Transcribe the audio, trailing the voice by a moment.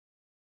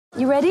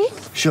You ready?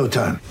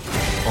 Showtime.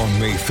 On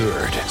May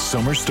 3rd,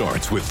 summer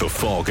starts with The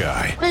Fall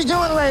Guy. Let's do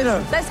it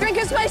later. Let's drink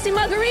a spicy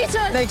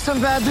margarita. Make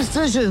some bad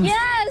decisions.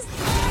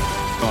 Yes!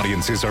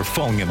 Audiences are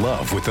falling in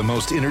love with the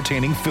most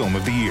entertaining film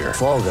of the year.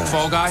 Fall Guy.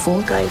 Fall Guy?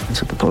 Fall guy.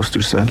 That's what the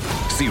poster said.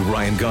 See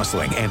Ryan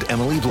Gosling and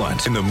Emily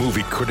Blunt in the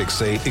movie critics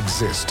say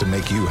exists to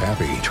make you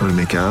happy. Trying to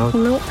make it out?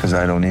 Nope. Because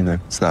I don't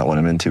either. It's not what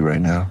I'm into right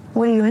now.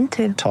 What are you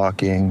into?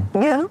 Talking.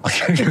 Yeah.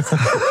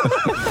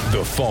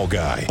 The Fall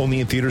Guy.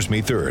 Only in theaters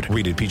May 3rd.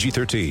 Rated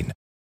PG-13.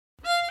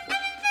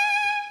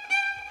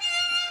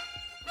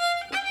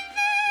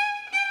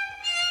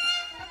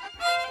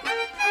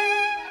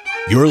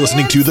 You're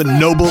listening to the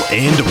Noble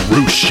and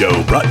Roosh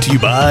Show, brought to you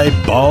by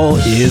Ball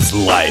is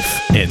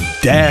Life and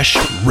Dash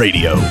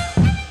Radio.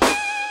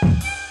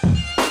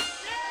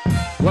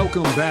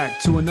 Welcome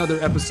back to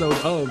another episode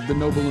of the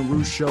Noble and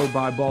Roosh Show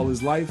by Ball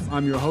is Life.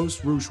 I'm your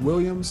host, Roosh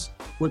Williams,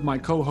 with my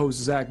co-host,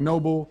 Zach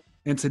Noble.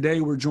 And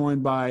today we're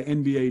joined by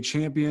NBA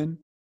champion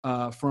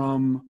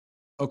from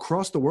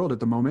across the world at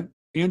the moment,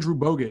 Andrew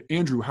Bogut.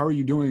 Andrew, how are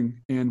you doing?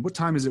 And what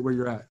time is it where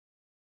you're at?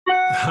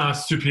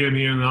 It's 2 p.m.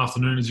 here in the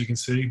afternoon, as you can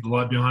see, the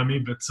light behind me,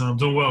 but I'm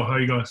doing well. How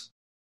are you guys?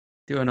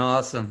 Doing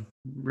awesome.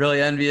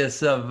 Really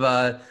envious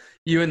of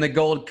you in the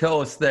Gold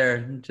Coast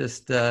there.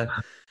 Just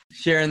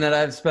sharing that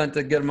I've spent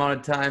a good amount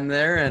of time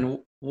there. And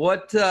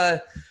what's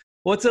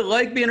it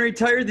like being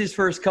retired these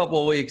first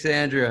couple of weeks,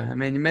 Andrew? I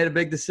mean, you made a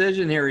big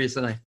decision here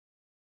recently.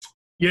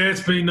 Yeah,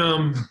 it's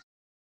been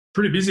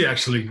pretty busy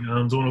actually.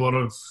 I'm doing a lot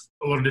of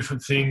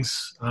different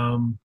things.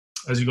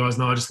 As you guys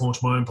know, I just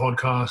launched my own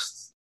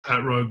podcast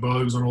at Rogue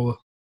Bogues on all the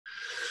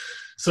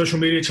social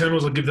media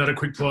channels. I'll give that a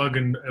quick plug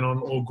and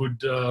on all good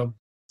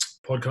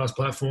podcast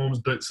platforms.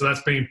 But so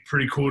that's been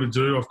pretty cool to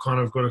do. I've kind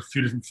of got a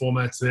few different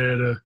formats there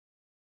to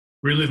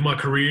relive my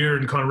career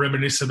and kind of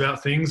reminisce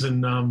about things.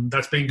 And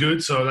that's been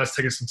good. So that's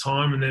taken some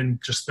time, and then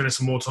just spending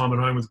some more time at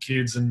home with the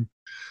kids and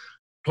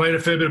playing a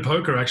fair bit of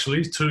poker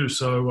actually too.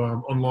 So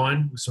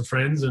online with some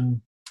friends,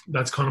 and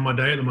that's kind of my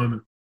day at the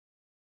moment.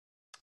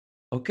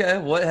 Okay.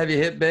 What, have you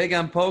hit big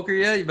on poker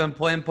yet? You've been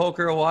playing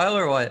poker a while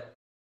or what?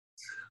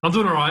 I'm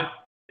doing all right.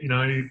 You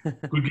know,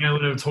 good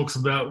gambler never talks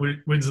about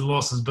wins and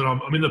losses, but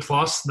I'm in the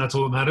plus, and that's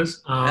all that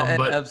matters.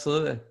 But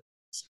absolutely.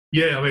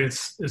 Yeah, I mean,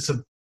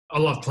 I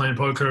love playing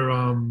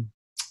poker.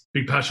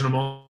 Big passion of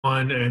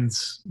mine, and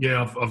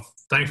yeah, I've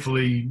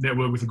thankfully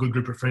networked with a good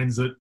group of friends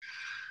that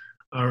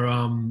are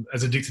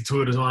as addicted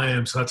to it as I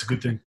am. So that's a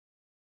good thing.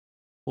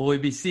 Will we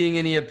be seeing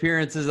any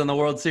appearances on the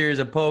World Series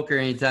of Poker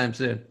anytime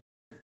soon?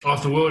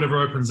 If the world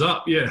ever opens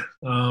up, yeah.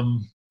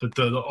 But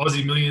the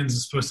Aussie Millions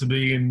is supposed to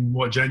be in,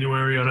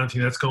 January? I don't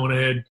think that's going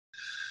ahead.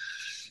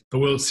 The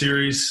World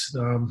Series,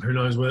 who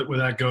knows where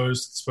that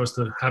goes. It's supposed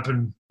to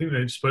happen. I think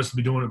they're supposed to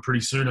be doing it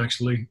pretty soon,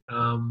 actually.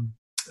 And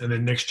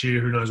then next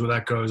year, who knows where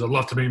that goes. I'd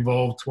love to be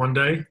involved one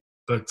day.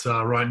 But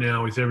right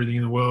now, with everything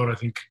in the world, I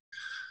think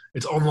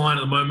it's online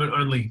at the moment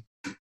only.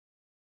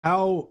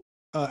 How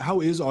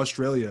is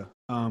Australia?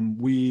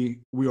 We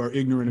are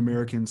ignorant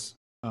Americans,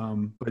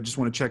 but I just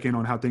want to check in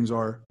on how things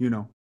are,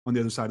 on the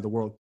other side of the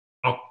world.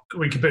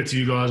 Compared to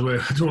you guys,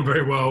 we're doing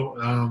very well.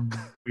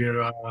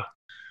 We're I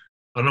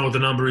don't know what the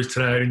number is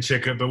today. I didn't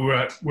check it, but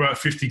we're at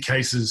 50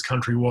 cases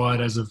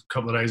countrywide as of a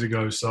couple of days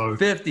ago. So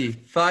 50.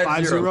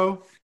 50. 50?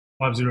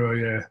 50,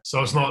 yeah.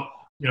 So it's not,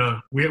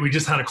 we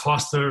just had a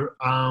cluster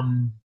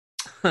northern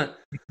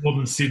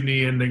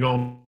Sydney, and they're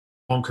going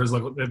bonkers.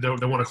 Like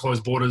they want to close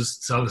borders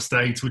to other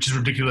states, which is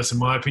ridiculous in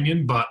my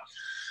opinion. But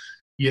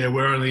yeah,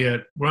 we're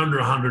under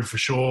 100 for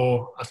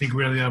sure. I think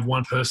we only have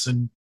one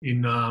person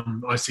in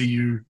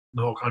ICU in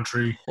the whole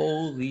country.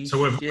 Holy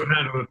so we've shit.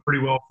 handled it pretty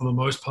well for the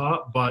most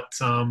part, but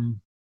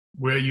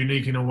we're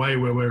unique in a way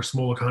where we're a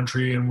smaller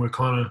country and we're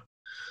kind of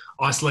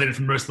isolated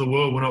from the rest of the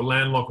world. We're not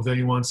landlocked with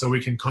anyone, so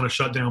we can kind of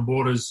shut down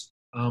borders,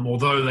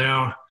 although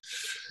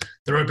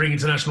they're opening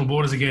international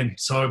borders again.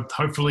 So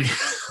hopefully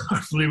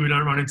we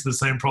don't run into the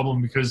same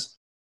problem, because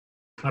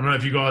I don't know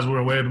if you guys were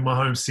aware, but my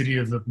home city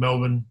of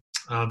Melbourne,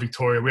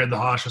 Victoria, we had the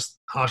harshest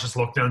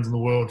lockdowns in the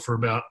world for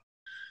about,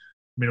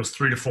 it was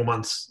 3 to 4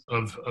 months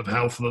of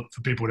hell for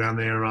people down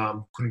there.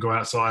 Couldn't go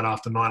outside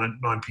after 9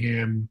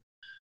 p.m.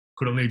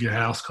 Couldn't leave your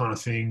house, kind of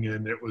thing,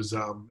 and it was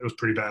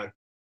pretty bad.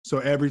 So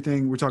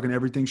we're talking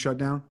everything shut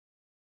down?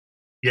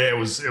 Yeah,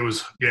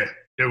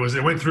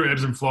 it went through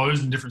ebbs and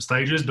flows in different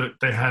stages, but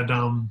they had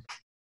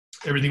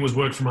everything was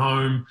work from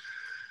home.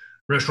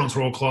 Restaurants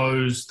were all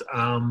closed.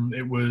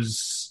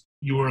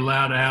 You were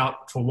allowed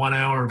out for 1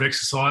 hour of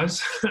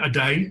exercise a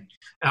day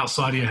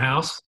outside of your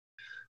house,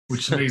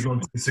 which to me is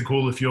not so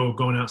cool if you're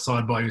going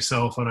outside by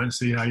yourself. I don't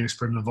see how you're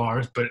spreading the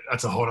virus, but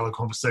that's a whole other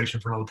conversation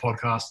for another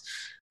podcast.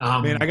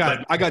 Man,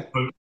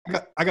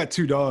 I got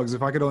 2 dogs.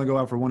 If I could only go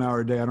out for 1 hour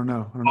a day, I don't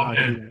know. I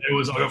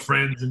got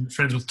friends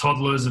with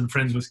toddlers and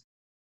friends with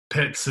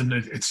pets, and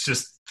it's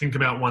just, think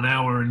about 1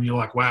 hour and you're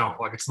like, wow,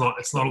 like it's not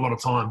a lot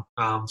of time.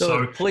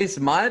 So police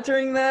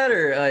monitoring that,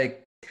 or like?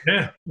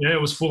 Yeah,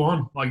 it was full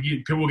on. Like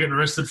people were getting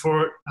arrested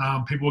for it.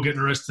 People were getting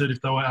arrested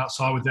if they were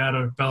outside without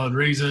a valid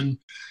reason.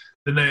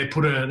 Then they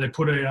put a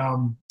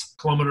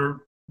kilometer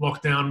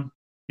lockdown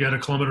you had a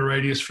kilometre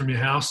radius from your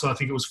house. So I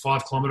think it was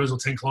 5 kilometres or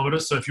 10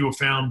 kilometres. So if you were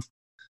found,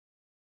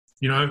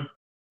 the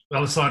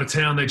other side of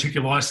town, they check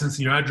your license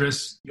and your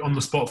address, on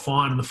the spot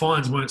fine. And the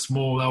fines weren't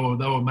small;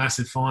 they were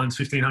massive fines,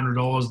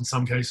 $1,500 in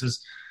some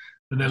cases.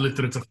 And they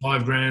lifted it to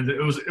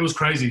 $5,000. It was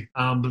crazy.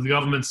 But the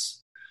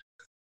governments,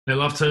 they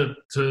love to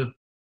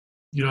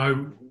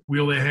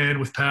wheel their hand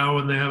with power,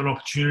 and they have an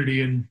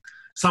opportunity. And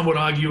some would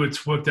argue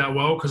it's worked out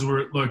well because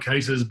we're at low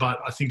cases, but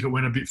I think it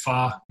went a bit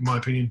far, in my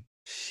opinion.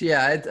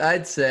 Yeah,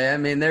 I'd say. I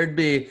mean, there'd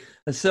be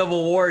a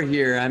civil war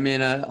here. I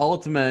mean, an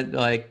ultimate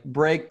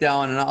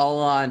breakdown and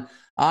all-on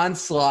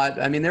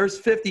onslaught. I mean, there was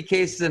 50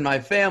 cases in my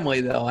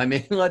family, though. I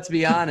mean, let's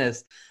be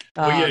honest.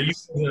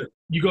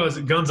 You guys,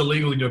 guns are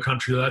legal in your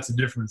country. That's a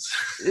difference.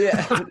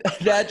 Yeah,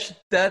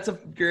 that's a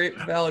great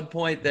valid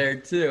point there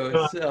too.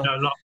 So. No,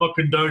 not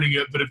condoning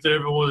it, but if there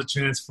ever was a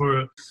chance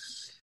for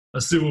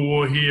a civil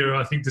war here,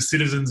 I think the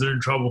citizens are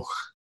in trouble.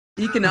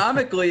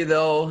 Economically,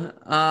 though,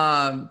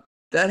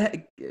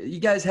 that you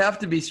guys have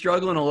to be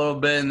struggling a little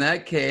bit in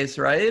that case,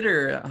 right?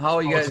 Or how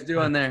are you guys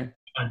doing there?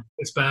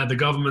 It's bad. The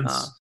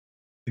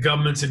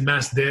government's in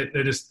mass debt.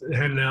 They're just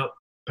handing out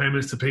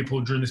payments to people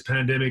during this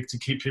pandemic to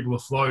keep people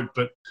afloat.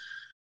 But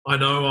I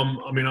know I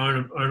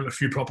own a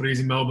few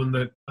properties in Melbourne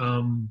that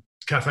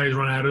cafes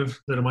run out of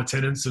that are my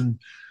tenants, and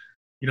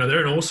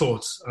they're in all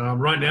sorts.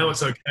 Right now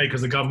it's okay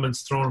because the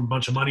government's throwing a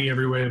bunch of money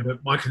everywhere.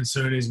 But my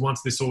concern is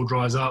once this all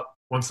dries up,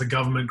 once the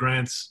government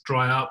grants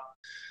dry up,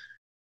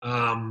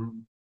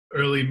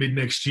 early mid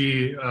next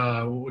year,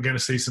 we're going to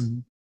see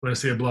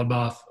a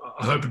bloodbath.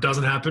 I hope it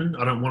doesn't happen.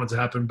 I don't want it to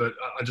happen, but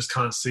I just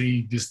can't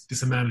see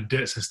this amount of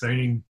debt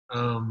sustaining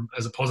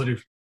as a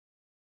positive.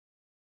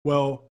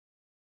 Well,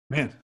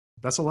 man,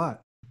 that's a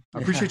lot. I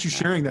appreciate you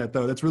sharing that,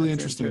 though. That's really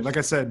interesting. Like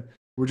I said,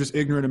 we're just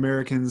ignorant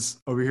Americans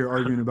over here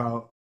arguing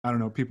about, I don't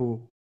know,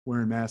 people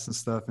wearing masks and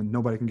stuff, and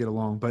nobody can get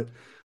along. But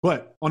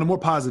on a more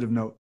positive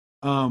note,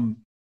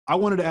 I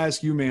wanted to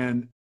ask you,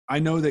 man, I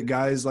know that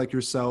guys like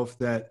yourself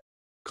that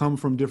come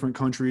from different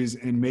countries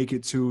and make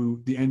it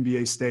to the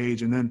NBA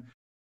stage and then,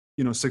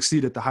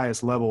 succeed at the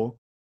highest level.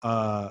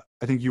 I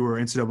think you were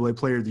NCAA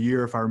Player of the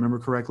Year, if I remember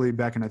correctly,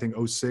 back in, I think,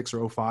 06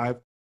 or 05.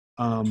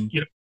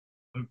 Yep.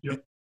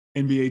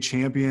 NBA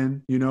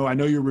champion. I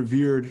know you're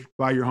revered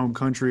by your home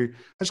country.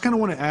 I just kind of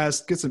want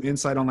to get some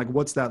insight on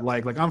what's that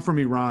like? Like, I'm from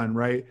Iran,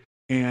 right?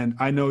 And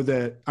I know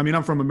that,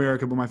 I'm from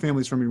America, but my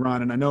family's from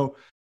Iran. And I know,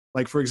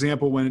 for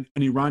example, when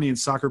an Iranian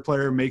soccer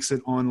player makes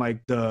it on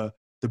the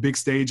big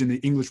stage in the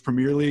English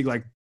Premier League,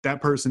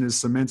 that person is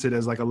cemented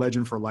as a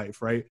legend for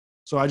life, right?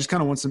 So I just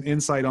kind of want some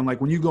insight on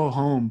when you go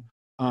home,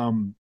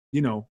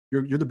 you're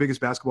the biggest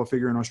basketball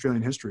figure in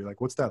Australian history.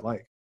 What's that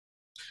like?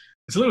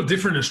 It's a little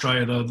different in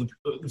Australia, though.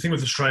 The thing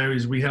with Australia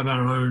is we have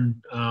our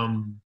own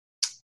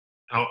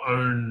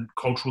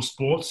cultural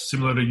sports,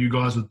 similar to you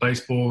guys with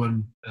baseball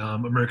and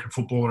American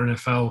football or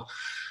NFL.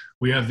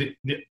 We have the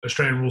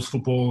Australian rules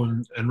football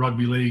and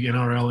rugby league,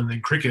 NRL, and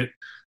then cricket.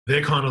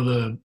 They're kind of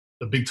the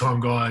big-time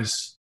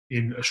guys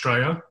in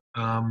Australia.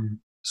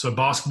 So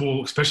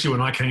basketball, especially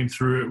when I came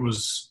through, it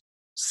was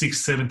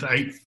 6th, 7th,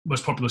 8th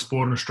most popular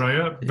sport in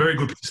Australia. Very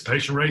good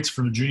participation rates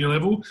from the junior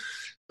level,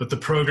 but the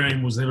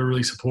program was never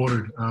really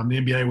supported. The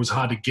NBA was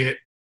hard to get.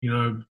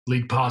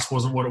 League pass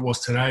wasn't what it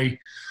was today.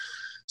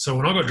 So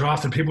when I got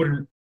drafted,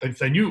 people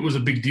they knew it was a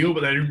big deal,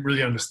 but they didn't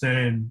really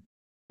understand,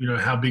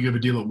 how big of a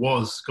deal it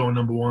was going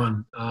number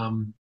one.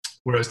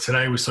 Whereas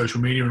today with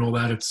social media and all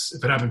that,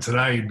 if it happened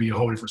today, it'd be a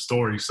whole different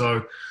story.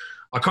 So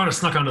I kind of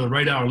snuck under the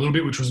radar a little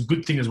bit, which was a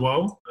good thing as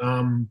well.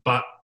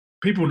 But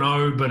people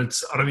know, but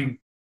I don't think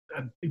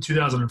in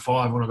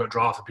 2005 when I got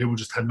drafted, people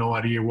just had no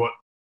idea what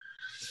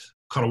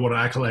an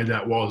accolade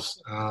that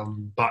was.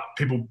 But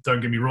people,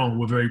 don't get me wrong,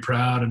 we're very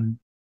proud, and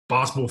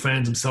basketball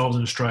fans themselves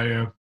in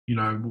Australia,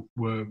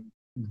 were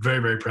very,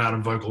 very proud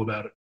and vocal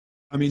about it.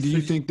 Do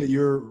you think that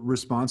you're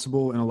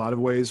responsible in a lot of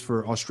ways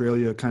for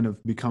Australia kind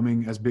of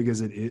becoming as big as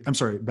it is? I'm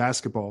sorry,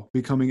 basketball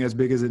becoming as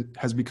big as it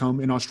has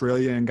become in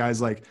Australia, and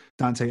guys like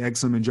Dante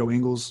Exum and Joe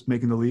Ingles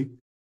making the league?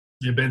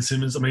 Yeah, Ben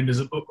Simmons.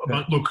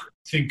 Look,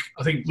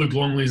 I think Luke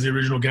Longley is the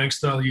original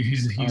gangster.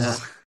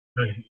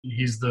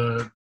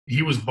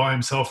 He was by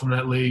himself in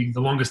that league,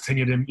 the longest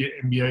tenured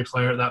NBA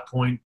player at that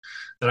point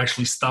that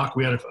actually stuck.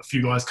 We had a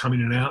few guys come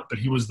in and out, but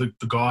he was the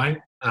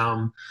guy.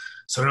 So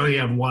not only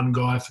have one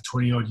guy for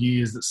 20-odd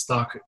years that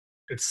stuck,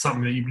 it's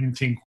something that you didn't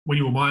think, when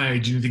you were my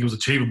age, you didn't think it was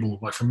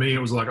achievable. For me, it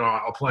was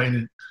I'll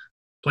play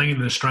playing in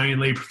the Australian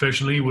league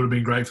professionally would have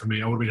been great for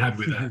me. I would have been happy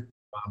with that.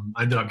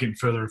 I ended up getting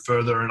further and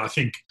further, and I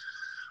think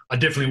I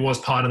definitely was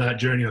part of that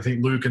journey. I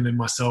think Luke and then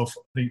myself,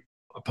 I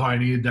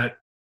pioneered that.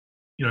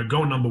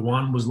 Going number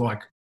one was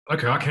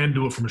okay, I can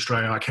do it from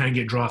Australia. I can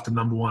get drafted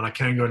number one. I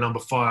can go number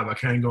 5. I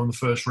can go in the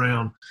first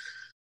round.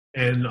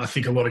 And I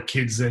think a lot of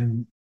kids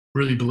then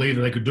really believe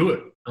that they could do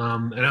it.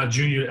 And our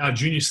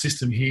junior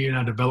system here and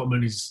our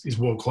development is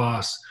world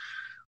class.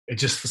 It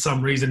just, for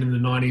some reason, in the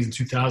 90s and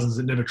 2000s,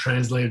 it never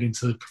translated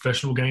into the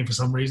professional game for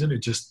some reason.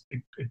 It just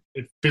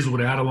it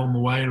fizzled out along the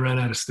way and ran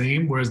out of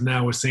steam. Whereas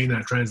now we're seeing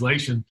that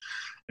translation,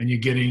 and you're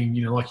getting,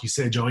 like you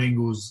said, Joe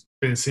Ingles,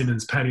 Ben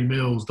Simmons, Patty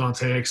Mills,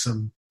 Dante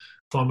Exum,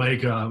 Thon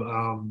Maker,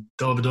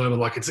 Dellavedova.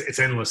 Like it's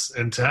endless.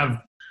 And to have,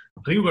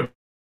 I think we've got a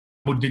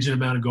double-digit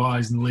amount of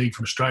guys in the league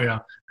from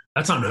Australia.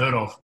 That's unheard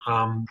of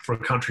for a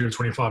country of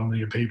 25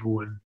 million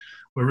people, and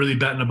we're really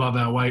batting above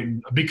our weight.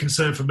 And a big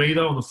concern for me,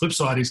 though, on the flip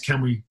side, is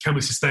can we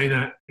sustain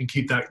that and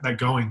keep that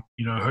going?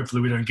 You know,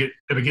 hopefully we don't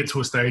ever get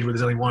to a stage where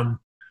there's only one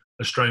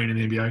Australian in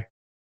the NBA.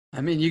 I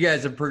mean, you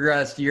guys have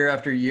progressed year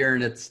after year,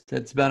 and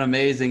it's been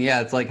amazing.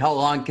 Yeah, it's like, how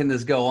long can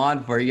this go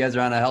on for? You guys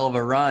are on a hell of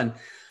a run.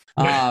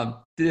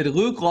 Did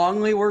Luke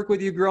Longley work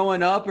with you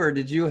growing up, or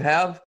did you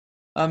have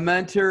a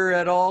mentor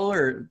at all,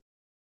 or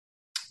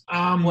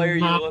player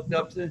you looked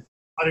up to?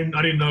 I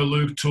didn't know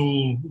Luke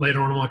till later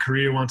on in my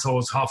career. Once I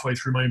was halfway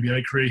through my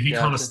NBA career, he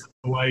kind of stepped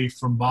away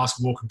from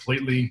basketball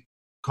completely,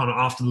 kind of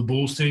after the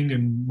Bulls thing.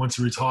 And once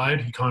he retired,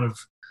 he kind of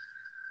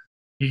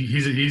he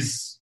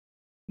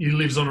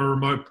lives in a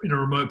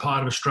remote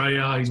part of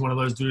Australia. He's one of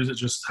those dudes that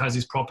just has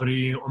his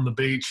property on the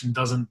beach and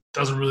doesn't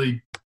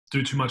really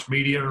do too much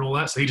media and all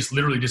that. So he just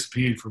literally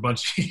disappeared for a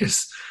bunch of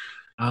years.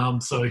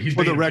 So he's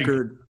for the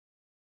record.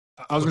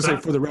 I was gonna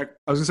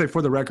say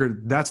for the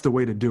record, that's the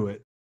way to do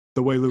it.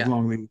 The way Luke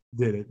Longley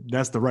did it.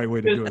 That's the right way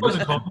to do it.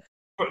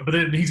 But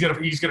then he's got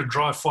to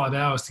drive 5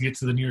 hours to get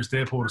to the nearest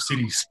airport or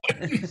city. So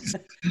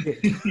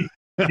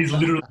he's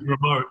literally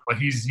remote. Like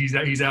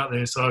he's out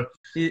there. So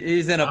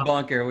he's in a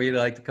bunker, we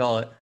like to call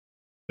it.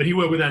 But he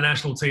worked with our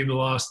national team the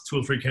last 2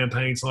 or 3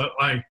 campaigns. So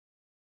I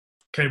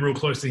came real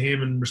close to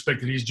him and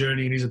respected his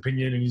journey and his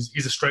opinion. And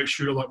he's a straight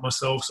shooter like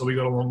myself, so we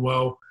got along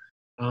well.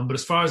 But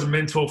as far as a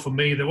mentor for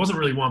me, there wasn't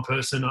really one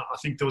person. I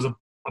think there was a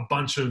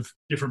bunch of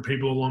different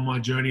people along my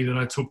journey that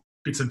I took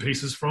bits and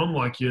pieces from.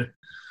 Like you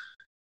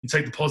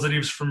take the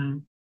positives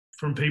from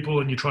people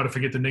and you try to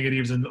forget the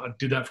negatives. And I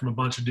did that from a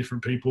bunch of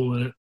different people,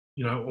 and it,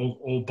 you know,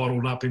 all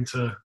bottled up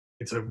into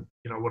you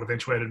know, what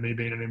eventuated me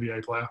being an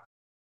NBA player.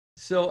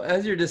 So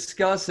as you're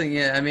discussing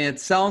it, I mean, it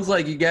sounds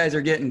like you guys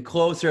are getting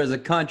closer as a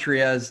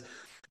country as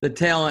the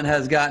talent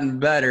has gotten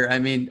better. I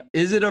mean,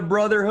 is it a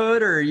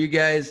brotherhood, or are you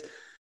guys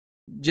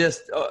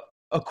just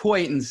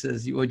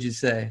acquaintances, would you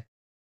say?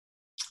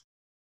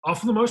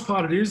 For the most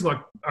part, it is like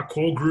a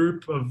core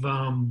group of,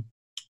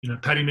 you know,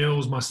 Patty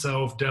Mills,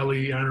 myself,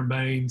 Delly, Aaron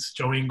Baines,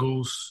 Joe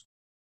Ingles.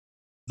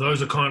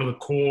 Those are kind of the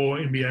core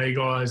NBA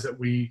guys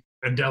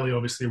and Delly,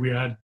 obviously, we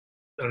had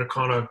that are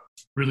kind of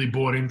really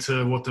bought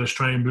into what the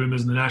Australian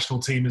Boomers and the national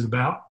team is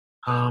about,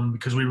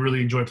 because we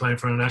really enjoy playing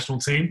for our national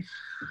team.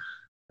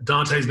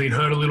 Dante's been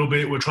hurt a little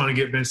bit. We're trying to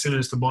get Ben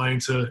Simmons to buy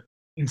into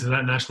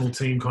that national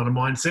team kind of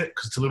mindset,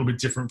 because it's a little bit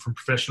different from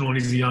professional, and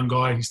he's a young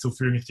guy. He's still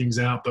figuring things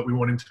out, but we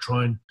want him to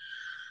try and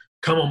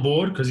come on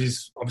board because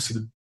he's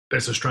obviously the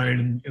best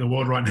Australian in the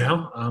world right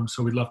now.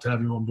 So we'd love to have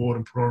him on board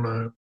and put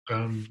on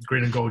a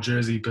green and gold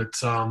jersey. But,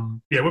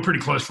 yeah, we're pretty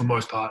close for the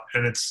most part.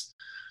 And it's,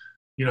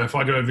 you know, if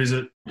I go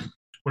visit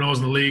when I was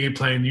in the league and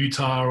playing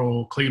Utah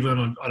or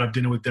Cleveland, I'd have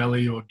dinner with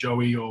Delly or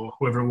Joey or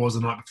whoever it was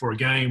the night before a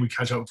game. We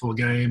catch up before a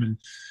game, and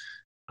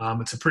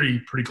it's a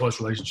pretty close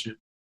relationship.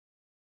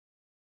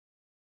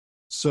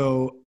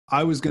 So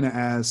I was going to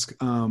ask,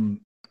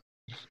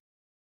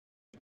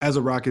 as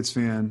a Rockets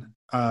fan,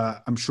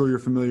 I'm sure you're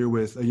familiar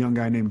with a young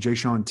guy named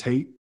Jayshawn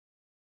Tate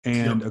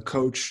and a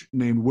coach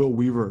named Will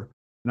Weaver.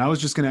 And I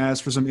was just going to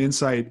ask for some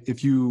insight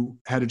if you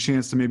had a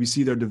chance to maybe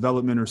see their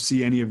development or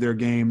see any of their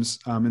games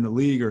in the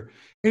league, or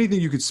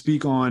anything you could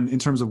speak on in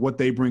terms of what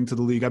they bring to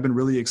the league. I've been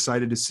really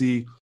excited to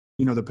see,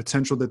 you know, the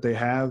potential that they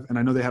have. And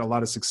I know they had a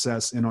lot of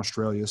success in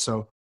Australia.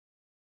 So,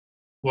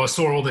 well, I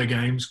saw all their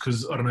games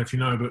because I don't know if you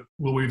know, but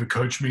Will Weaver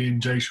coached me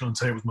and Jayshawn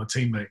Tate was my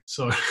teammate.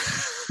 So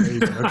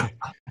okay.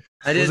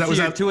 I did see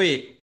your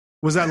tweet.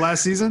 Was that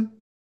last season?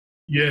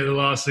 Yeah, the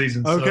last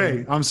season.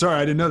 Okay. So, I'm sorry.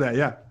 I didn't know that.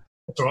 Yeah.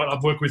 That's all right.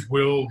 I've worked with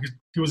Will.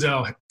 He was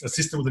our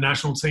assistant with the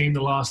national team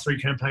the last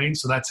 3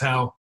 campaigns. So that's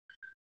how,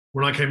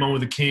 when I came on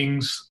with the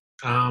Kings,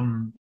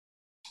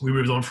 we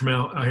moved on from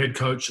our head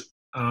coach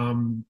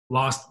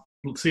last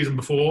season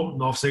before, in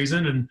the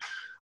off-season. And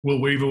Will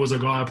Weaver was a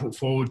guy I put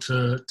forward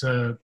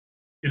to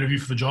interview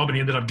for the job, and he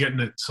ended up getting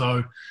it.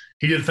 So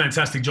he did a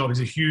fantastic job.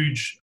 He's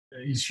huge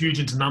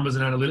into numbers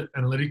and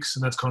analytics,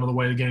 and that's kind of the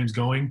way the game's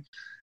going.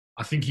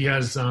 I think he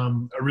has a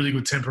really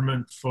good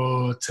temperament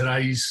for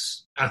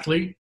today's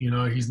athlete. You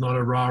know, he's not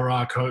a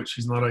rah-rah coach.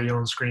 He's not a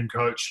yell-and-scream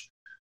coach.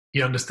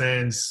 He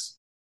understands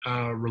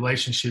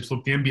relationships.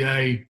 Look, the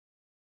NBA,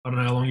 I don't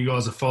know how long you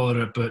guys have followed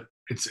it, but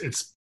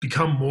it's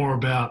become more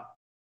about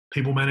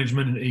people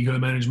management and ego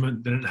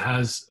management than it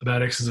has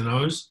about X's and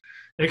O's.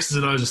 X's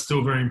and O's are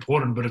still very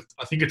important, but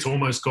I think it's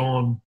almost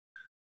gone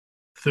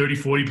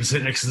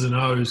 30-40% X's and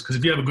O's, because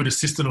if you have a good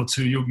assistant or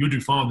two, you'll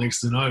do fine with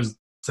X's and O's.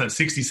 So that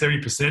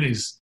 60-70%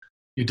 is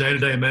your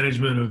day-to-day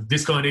management of,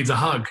 this guy needs a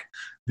hug,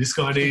 this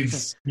guy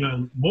needs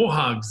more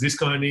hugs, this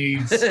guy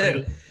needs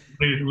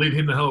leave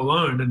him the hell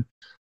alone. And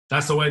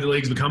that's the way the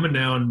league's becoming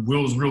now, and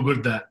Will's real good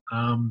at that.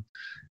 And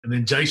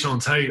then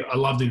Jayshawn Tate, I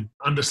loved him.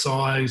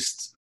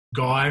 Undersized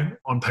guy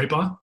on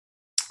paper,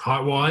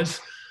 height-wise.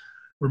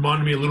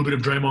 Reminded me a little bit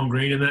of Draymond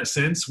Green in that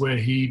sense, where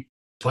he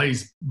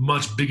plays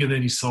much bigger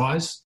than his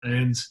size.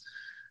 And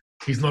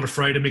He's not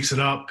afraid to mix it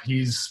up.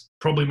 He's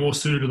probably more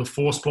suited to the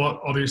 4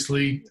 spot,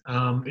 obviously,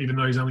 even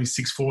though he's only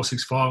 6'4",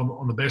 6'5"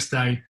 on the best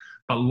day,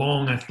 but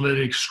long,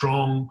 athletic,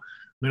 strong.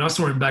 I mean, I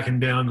saw him backing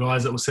down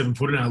guys that were 7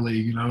 foot in our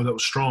league, that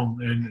was strong,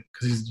 and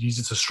because he's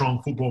just a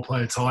strong football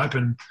player type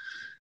and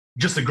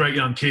just a great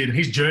young kid. And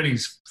his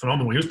journey's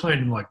phenomenal. He was playing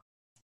in like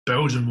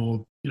Belgium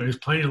or, he was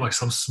playing in like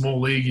some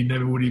small league you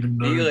never would even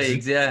know.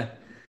 E-leagues, yeah.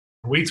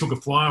 We took a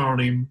flyer on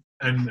him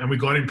and we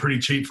got him pretty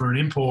cheap for an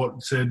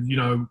import. Said,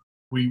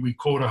 we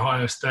called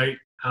Ohio State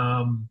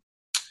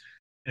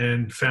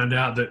and found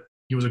out that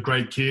he was a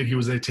great kid. He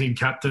was their team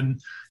captain.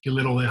 He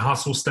led all their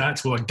hustle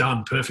stats. We're like,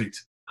 done,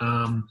 perfect.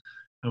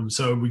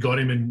 So we got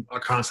him, and I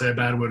can't say a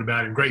bad word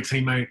about him. Great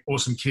teammate,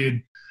 awesome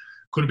kid.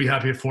 Couldn't be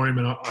happier for him,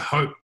 and I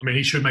hope. I mean,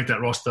 he should make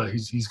that roster.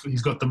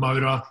 He's got the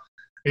motor.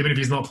 Even if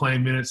he's not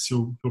playing minutes,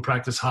 he'll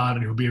practice hard,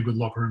 and he'll be a good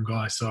locker room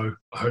guy. So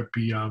I hope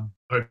he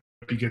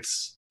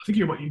gets. I think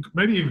you might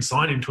maybe even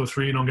sign him to a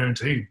 3-year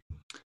non-guaranteed.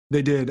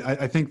 They did.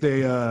 I think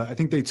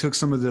they took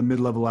some of the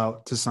mid-level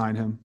out to sign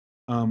him.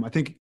 I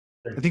think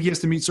he has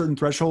to meet certain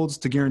thresholds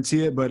to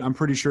guarantee it, but I'm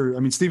pretty sure. I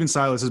mean, Steven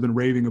Silas has been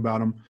raving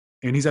about him,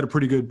 and he's had a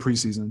pretty good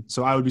preseason.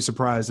 So I would be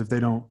surprised if they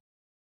don't,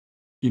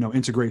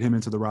 integrate him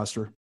into the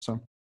roster.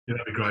 So yeah,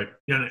 that'd be great.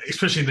 Yeah,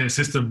 especially in their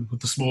system with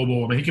the small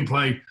ball. I mean, he can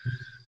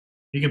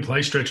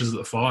play stretches at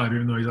the 5,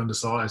 even though he's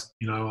undersized.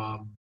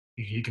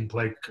 He can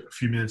play a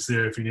few minutes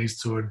there if he needs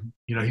to, and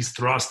his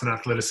thrust and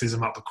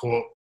athleticism up the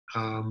court,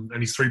 and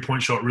his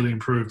 3-point shot really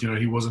improved. He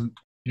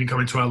didn't come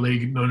into our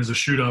league known as a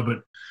shooter,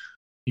 but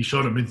he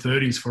shot at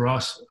mid-30s for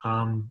us,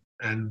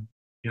 and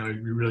he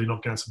really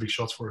knocked down some big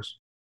shots for us.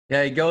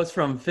 Yeah, he goes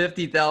from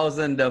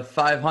 50,000 to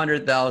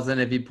 500,000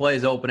 if he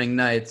plays opening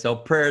night. So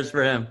prayers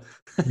for him.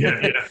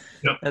 Yeah.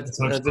 Yep. That's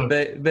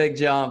a big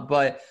jump.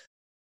 But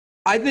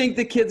I think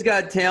the kid's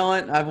got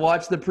talent. I've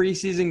watched the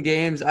preseason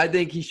games. I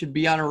think he should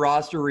be on a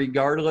roster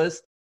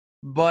regardless.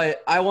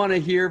 But I want to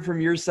hear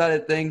from your side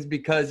of things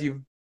because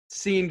you've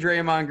seen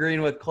Draymond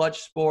Green with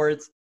Clutch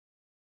Sports.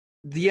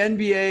 The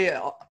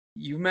NBA,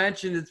 you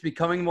mentioned it's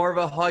becoming more of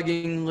a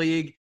hugging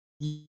league.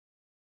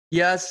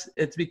 Yes,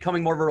 it's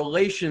becoming more of a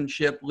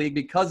relationship league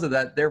because of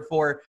that.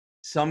 Therefore,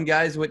 some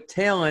guys with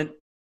talent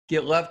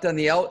get left on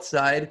the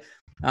outside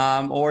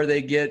or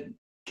they get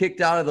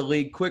kicked out of the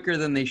league quicker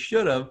than they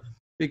should have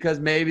because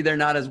maybe they're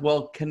not as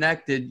well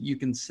connected, you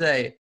can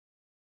say.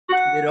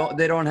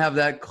 They don't have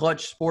that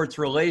Clutch Sports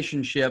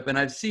relationship. And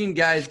I've seen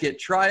guys get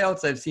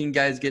tryouts. I've seen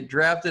guys get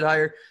drafted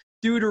higher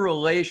due to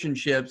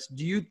relationships.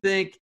 Do you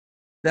think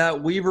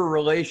that Weaver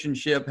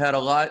relationship had a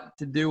lot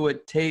to do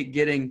with Tate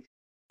getting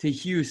to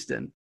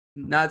Houston?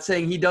 Not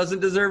saying he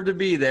doesn't deserve to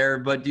be there,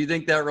 but do you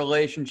think that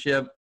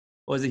relationship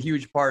was a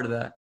huge part of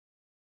that?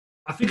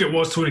 I think it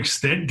was to an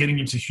extent getting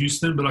him to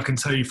Houston, but I can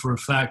tell you for a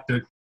fact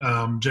that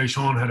Jay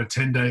Sean had a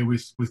 10-day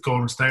with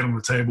Golden State on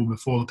the table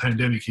before the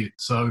pandemic hit.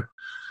 So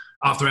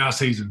after our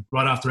season,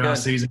 our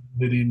season,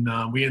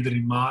 we ended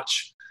in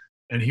March,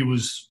 and I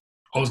was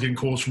getting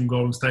calls from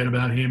Golden State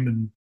about him,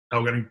 and they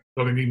were going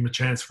to give him a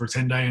chance for a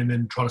 10-day and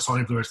then try to sign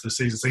him for the rest of the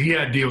season. So he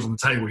had deals on the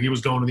table. He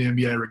was going to the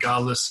NBA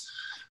regardless.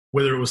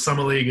 Whether it was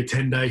Summer League or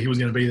 10-day, he was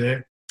going to be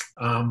there.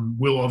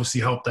 Will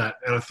obviously help that.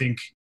 And I think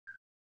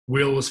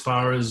Will, as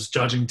far as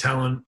judging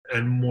talent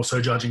and more so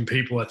judging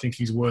people, I think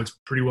his word's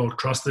pretty well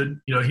trusted.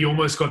 He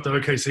almost got the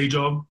OKC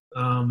job.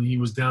 He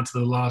was down to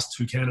the last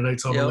 2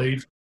 candidates, I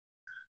believe.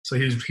 So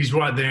he's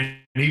right there.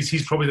 And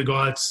he's probably the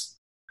guy that's,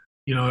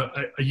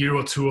 a year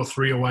or 2 or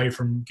 3 away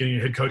from getting a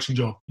head coaching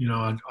job.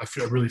 I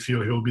really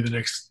feel he'll be the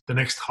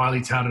next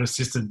highly touted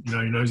assistant. He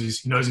knows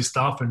his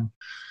stuff and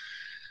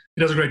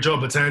he does a great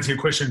job. But to answer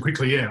your question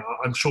quickly, yeah,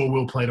 I'm sure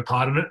Will played a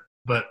part in it,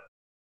 but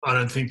I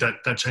don't think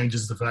that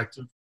changes the fact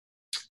of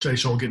Jay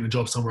Sean getting a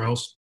job somewhere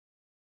else.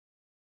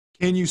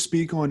 Can you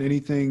speak on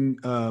anything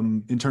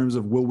in terms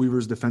of Will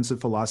Weaver's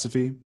defensive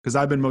philosophy? Because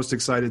I've been most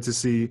excited to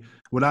see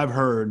what I've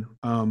heard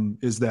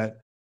is that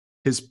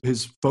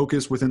his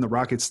focus within the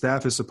Rockets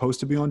staff is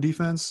supposed to be on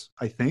defense,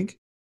 I think.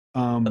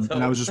 And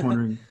I was just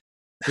wondering.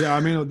 Yeah,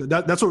 I mean,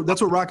 that's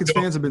what Rockets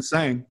fans have been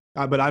saying,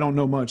 but I don't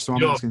know much, so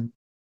I'm asking.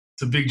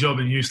 It's a big job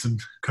in Houston,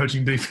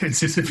 coaching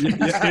defense.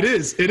 Yeah, it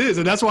is,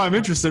 and that's why I'm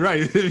interested,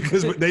 right?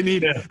 Because they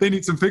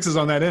need some fixes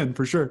on that end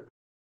for sure.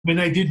 I mean,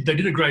 they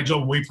did a great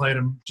job when we played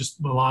them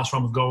just the last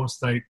run with Golden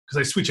State because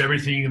they switch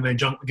everything and they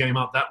jump the game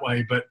up that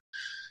way. But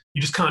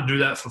you just can't do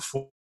that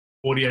for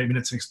 48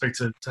 minutes and expect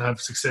to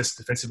have success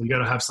defensively. You got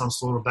to have some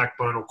sort of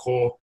backbone or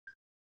core.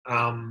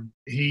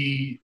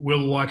 Will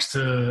likes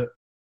to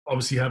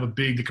obviously have a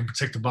big that can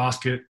protect the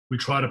basket. We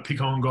try to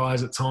pick on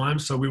guys at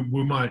times, so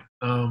we might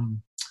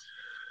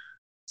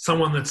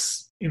someone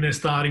that's in their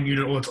starting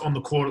unit or that's on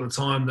the court at the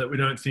time that we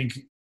don't think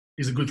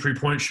is a good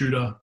 3-point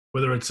shooter,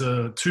 whether it's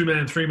a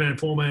 2-man, 3-man,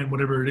 4-man,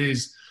 whatever it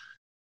is,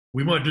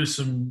 we might do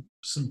some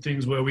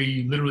things where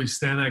we literally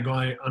stand that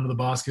guy under the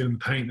basket in the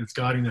paint that's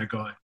guarding that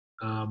guy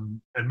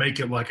and make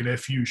it like an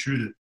FU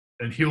shoot it.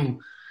 And he'll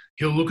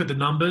look at the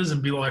numbers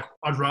and be like,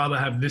 I'd rather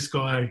have this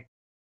guy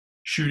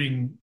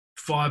shooting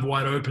 5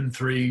 wide open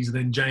threes,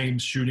 then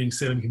James shooting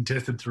 7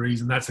 contested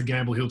threes, and that's a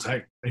gamble he'll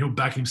take. And he'll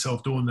back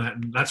himself doing that,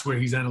 and that's where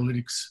his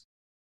analytics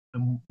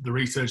and the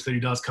research that he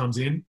does comes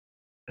in.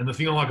 And the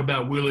thing I like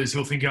about Will is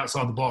he'll think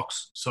outside the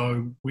box.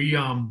 So we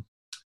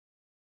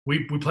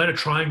played a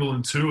triangle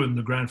and 2 in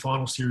the grand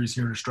final series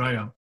here in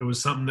Australia. It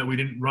was something that we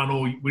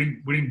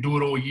didn't do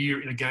it all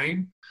year in a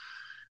game.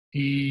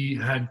 He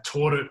had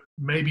taught it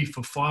maybe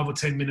for 5 or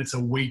 10 minutes a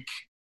week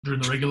during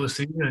the regular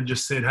season and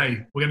just said,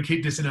 hey, we're going to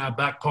keep this in our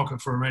back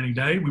pocket for a rainy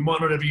day. We might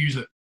not ever use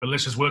it, but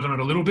let's just work on it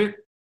a little bit.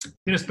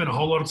 Didn't spend a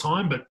whole lot of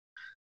time, but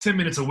 10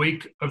 minutes a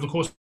week over the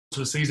course of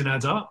the season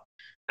adds up.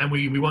 And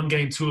we won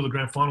game 2 of the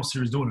grand final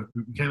series doing it.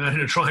 We came out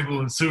in a triangle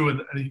and 2,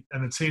 and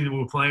the team that we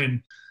were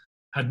playing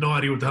had no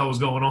idea what the hell was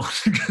going on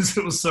because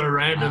it was so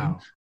random.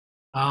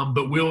 Wow.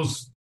 But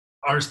Will's,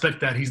 I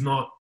respect that. He's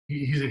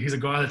a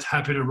guy that's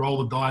happy to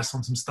roll the dice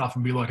on some stuff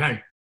and be like,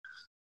 hey,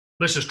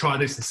 let's just try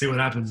this and see what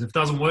happens. If it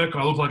doesn't work,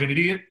 I look like an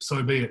idiot,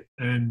 so be it.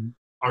 And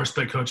I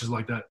respect coaches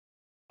like that.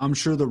 I'm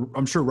sure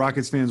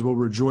Rockets fans will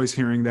rejoice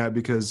hearing that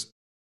because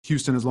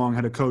Houston has long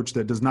had a coach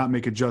that does not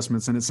make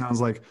adjustments, and it sounds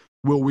like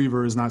Will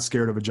Weaver is not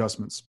scared of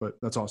adjustments, but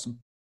that's awesome.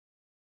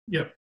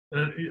 Yep.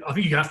 I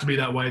think you have to be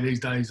that way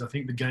these days. I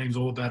think the game's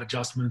all about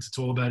adjustments. It's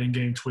all about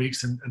in-game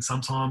tweaks. And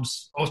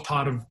sometimes I was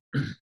part of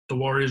the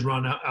Warriors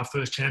run, our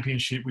first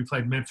championship. We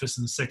played Memphis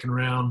in the second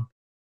round. I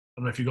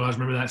don't know if you guys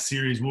remember that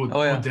series. We're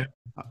down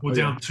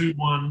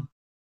 2-1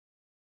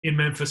 in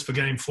Memphis for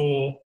game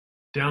 4,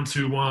 down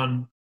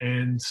 2-1.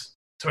 And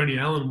Tony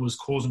Allen was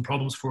causing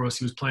problems for us.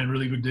 He was playing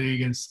really good D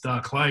against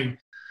Clay.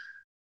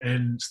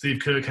 And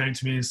Steve Kerr came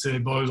to me and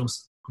said, Boz, I'm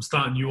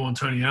starting you on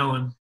Tony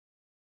Allen,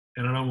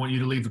 and I don't want you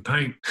to leave the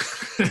paint.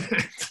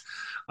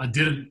 I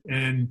didn't.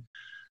 And,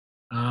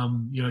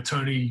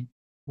 Tony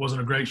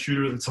wasn't a great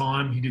shooter at the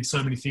time. He did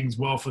so many things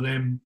well for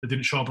them that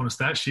didn't show up on a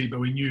stat sheet, but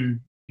we knew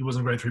he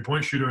wasn't a great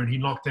three-point shooter, and he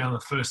knocked down the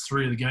first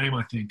 3 of the game,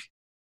 I think.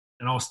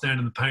 And I was standing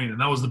in the paint,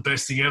 and that was the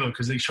best thing ever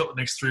because he shot the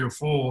next 3 or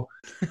 4.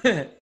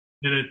 And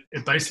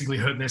it basically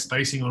hurt their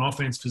spacing on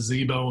offense for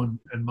Zebo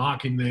and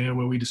Mark in there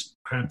where we just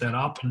cramped that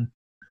up. And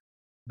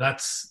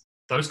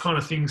those kind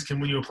of things can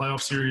win you a playoff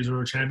series or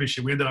a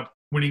championship. We ended up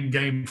winning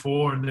game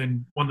 4 and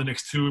then won the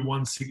next 2,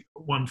 won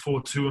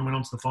 4-2 and went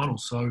on to the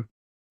finals. So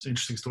it's an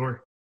interesting story.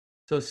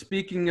 So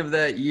speaking of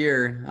that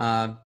year,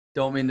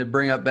 don't mean to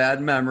bring up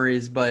bad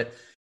memories, but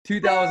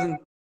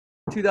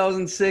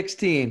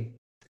 2016,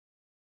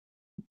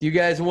 you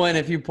guys win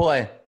if you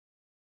play.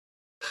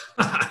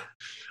 I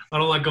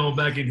don't like going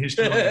back in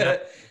history like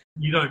that.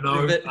 You don't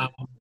know.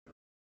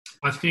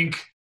 I think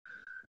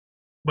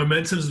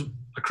momentum's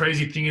a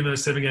crazy thing in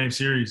those 7-game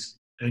series.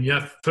 And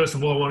first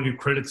of all, I want to give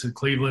credit to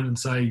Cleveland and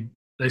say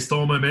they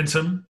stole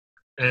momentum.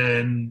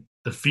 And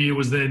the fear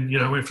was then,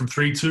 went from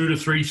 3-2 to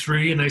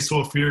 3-3, and they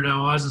saw fear in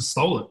our eyes and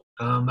stole it.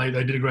 They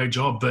did a great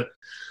job. But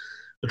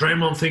the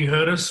Draymond thing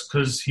hurt us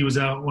because he was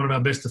one of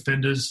our best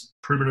defenders,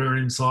 perimeter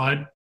and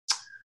inside.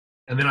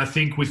 And then I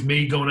think with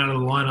me going out of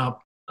the lineup,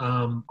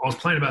 I was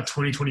playing about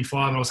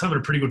 20-25, and I was having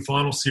a pretty good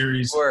final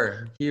series.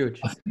 Huge.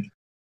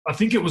 I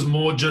think it was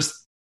more just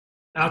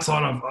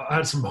outside of – I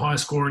had some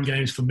high-scoring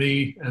games for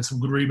me and some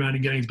good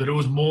rebounding games, but it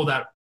was more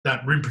that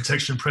rim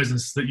protection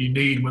presence that you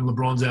need when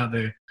LeBron's out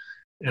there.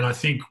 And I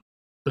think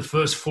the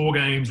first 4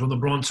 games when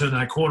LeBron turned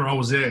that corner, I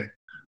was there.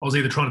 I was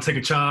either trying to take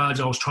a charge,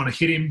 I was trying to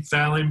hit him,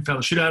 foul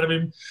the shit out of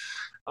him,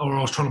 or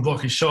I was trying to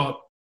block his shot.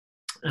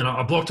 And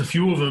I blocked a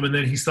few of them, and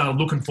then he started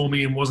looking for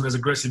me and wasn't as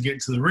aggressive getting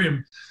to the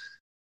rim.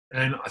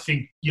 And I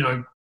think,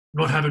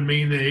 not having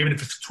me in there, even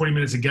if it's 20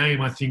 minutes a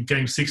game, I think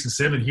game 6 and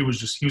 7, he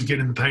was getting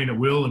in the paint at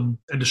will and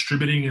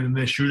distributing, and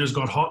their shooters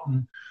got hot.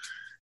 And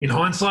in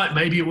hindsight,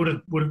 maybe it would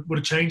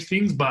have changed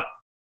things, but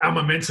our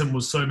momentum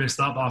was so messed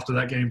up after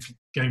that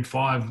game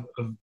 5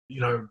 of,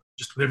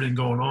 just with everything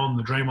going on,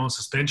 the Draymond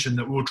suspension,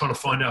 that we were trying to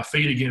find our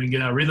feet again and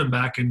get our rhythm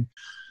back, and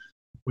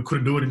we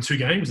couldn't do it in 2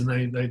 games,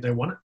 and they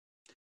won it.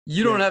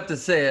 You don't have to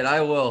say it.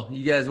 I will.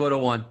 You guys would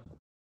have won.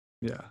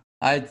 Yeah.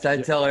 I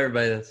tell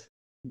everybody this.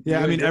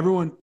 Yeah, I mean,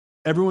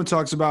 everyone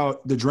talks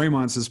about the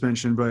Draymond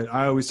suspension, but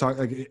I always talk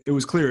like it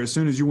was clear as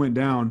soon as you went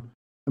down.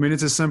 I mean,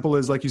 it's as simple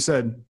as, like you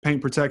said,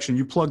 paint protection.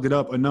 You plugged it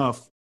up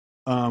enough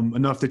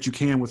that you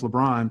can with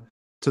LeBron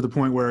to the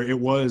point where it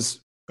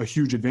was a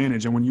huge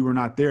advantage. And when you were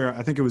not there,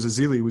 I think it was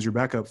Ezeli was your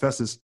backup,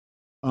 Festus.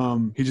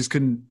 He just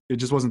couldn't. It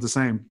just wasn't the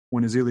same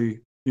when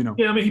Ezeli,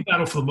 Yeah, I mean, he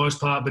battled for the most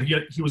part, but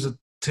he was a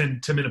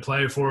 10-minute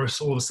player for us.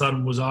 All of a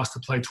sudden was asked to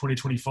play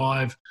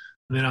 20-25.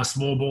 And then our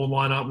small ball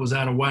lineup was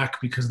out of whack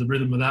because the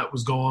rhythm of that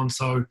was gone.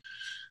 So,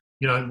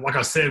 like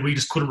I said, we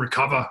just couldn't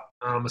recover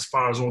as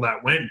far as all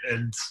that went.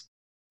 And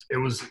it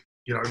was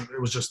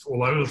just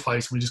all over the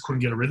place. We just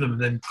couldn't get a rhythm.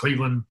 And then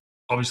Cleveland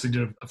obviously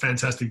did a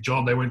fantastic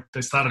job.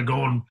 They started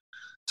going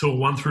to a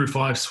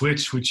 1-through-5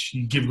 switch, which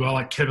you give a guy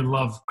like Kevin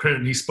Love credit,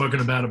 and he's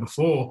spoken about it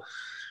before.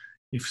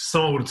 If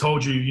someone would have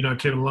told you,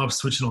 Kevin Love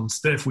switching on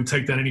Steph, we'd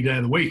take that any day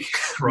of the week,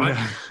 right?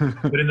 Yeah.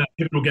 But in that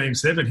pivotal game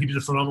 7, he did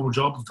a phenomenal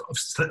job of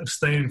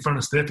staying in front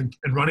of Steph and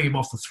running him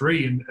off the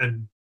 3,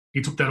 and he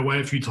took that away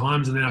a few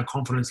times, and then our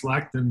confidence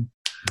lacked, and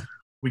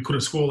we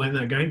couldn't score late in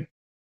that game.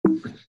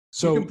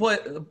 So you can play.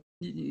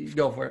 You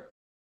go for it.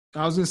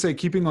 I was going to say,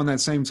 keeping on that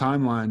same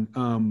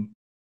timeline,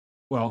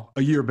 well,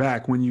 a year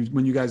back when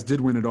you guys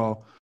did win it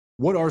all,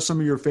 what are some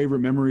of your favorite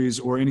memories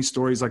or any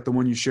stories like the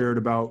one you shared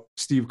about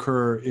Steve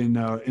Kerr in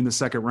the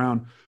second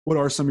round? What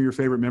are some of your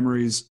favorite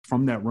memories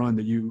from that run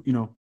that you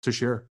to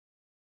share?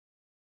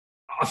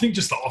 I think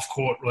just the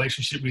off-court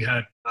relationship we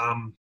had.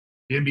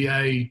 The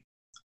NBA,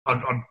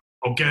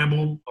 I'll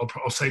gamble.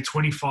 I'll say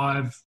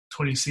 25,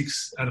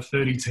 26 out of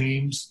 30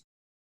 teams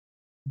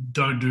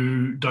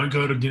don't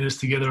go to dinners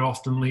together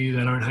oftenly.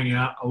 They don't hang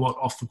out a lot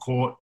off the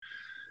court.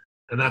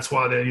 And that's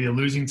why they're either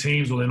losing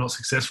teams or they're not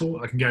successful.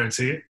 I can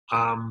guarantee it.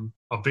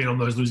 I've been on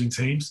those losing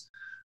teams.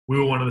 We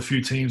were one of the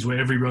few teams where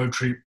every road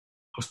trip,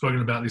 I've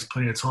spoken about this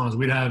plenty of times,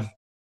 we'd have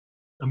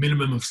a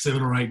minimum of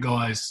 7 or 8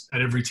 guys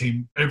at every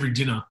team, every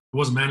dinner. It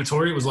wasn't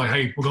mandatory. It was like,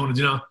 hey, we're going to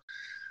dinner.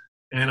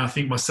 And I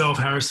think myself,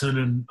 Harrison,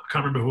 and I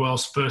can't remember who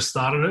else first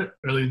started it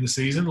early in the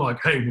season. Like,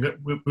 hey,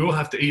 we all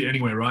have to eat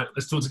anyway, right?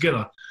 Let's do it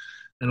together.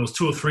 And it was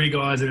 2 or 3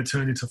 guys, and it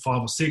turned into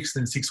 5 or 6,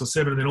 then 6 or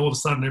 7. And then all of a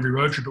sudden, every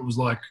road trip, it was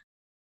like,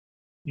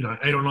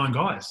 8 or 9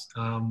 guys.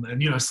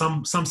 And,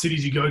 some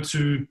cities you go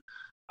to,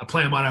 a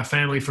player might have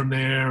family from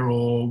there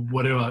or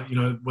whatever,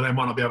 where they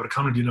might not be able to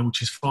come to dinner,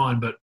 which is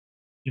fine. But,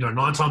 9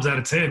 times out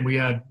of 10, we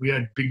had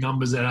big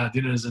numbers at our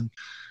dinners, and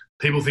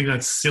people think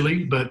that's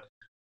silly, but,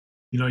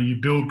 you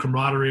build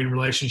camaraderie and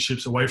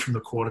relationships away from the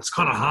court. It's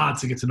kind of hard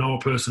to get to know a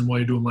person while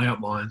you're doing layup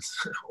lines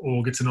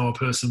or get to know a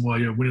person while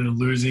you're winning and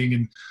losing.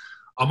 And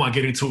I might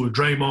get into it with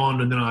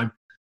Draymond, and then I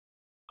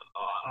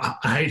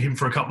hate him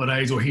for a couple of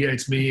days, or he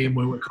hates me, and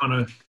we're kind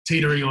of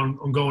teetering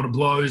on going to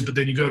blows. But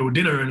then you go to a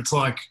dinner and it's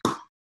like,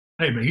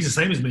 hey, man, he's the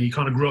same as me. He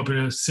kind of grew up in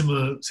a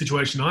similar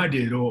situation I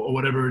did, or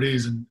whatever it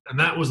is. And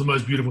that was the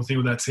most beautiful thing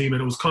with that team.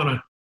 And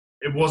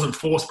it wasn't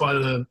forced by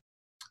the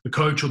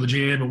coach or the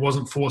GM. It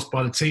wasn't forced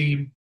by the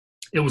team.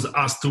 It was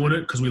us doing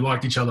it because we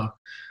liked each other.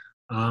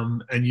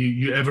 And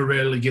you ever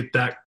rarely get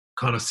that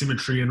kind of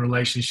symmetry and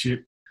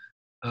relationship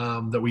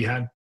that we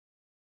had.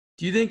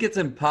 Do you think it's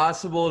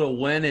impossible to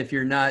win if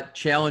you're not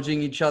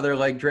challenging each other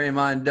like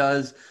Draymond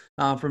does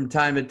from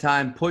time to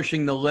time,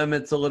 pushing the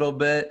limits a little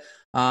bit,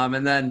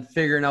 and then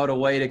figuring out a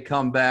way to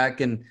come back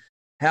and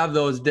have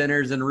those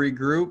dinners and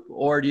regroup?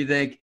 Or do you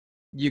think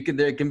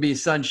there can be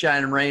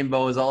sunshine and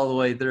rainbows all the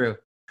way through?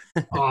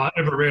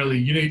 Ever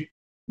rarely.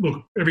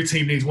 Every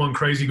team needs one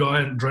crazy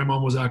guy, and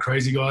Draymond was our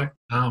crazy guy.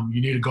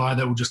 You need a guy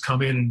that will just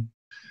come in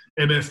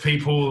and MF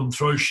people and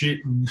throw shit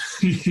and,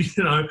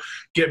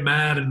 get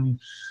mad and,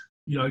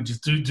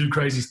 just do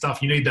crazy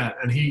stuff. You need that.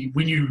 And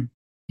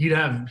he'd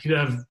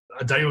have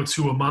a day or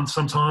 2 a month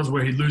sometimes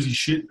where he'd lose his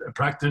shit at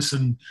practice,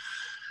 and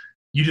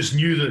you just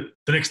knew that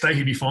the next day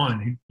he'd be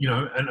fine,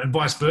 and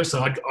vice versa.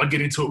 I'd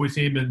get into it with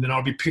him, and then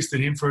I'd be pissed at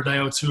him for a day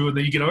or 2, and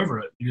then you get over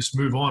it. You just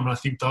move on. And I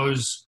think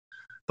those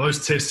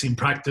tests in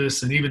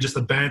practice, and even just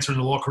the banter in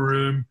the locker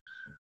room,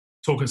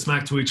 talking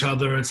smack to each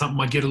other, and something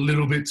might get a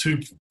little bit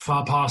too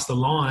far past the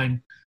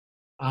line.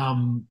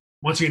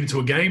 Once you get into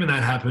a game and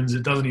that happens,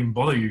 it doesn't even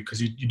bother you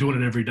because you're doing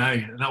it every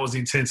day. And that was the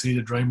intensity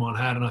that Draymond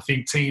had. And I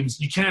think teams,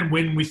 you can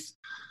win with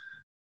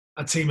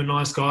a team of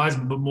nice guys,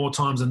 but more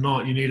times than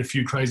not, you need a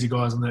few crazy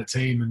guys on that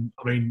team. And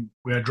I mean,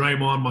 we had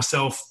Draymond,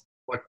 myself,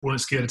 weren't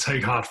scared to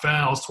take hard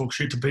fouls, talk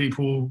shit to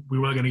people. We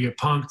weren't going to get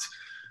punked.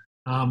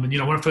 And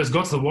when I first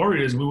got to the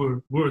Warriors, we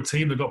were a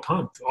team that got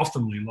punked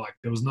oftenly.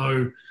 There was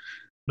no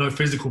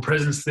physical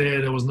presence there.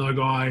 There was no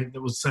guy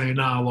that was saying,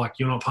 "No,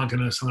 you're not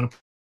punking us. I'm going to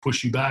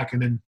push you back."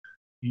 And then,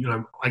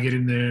 I get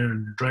in there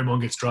and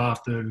Draymond gets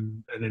drafted,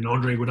 and then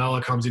Andre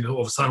Iguodala comes in.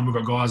 All of a sudden, we've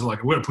got guys we're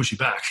going to push you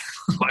back,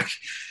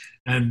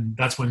 and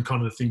that's when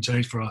kind of the thing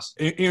changed for us.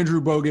 Andrew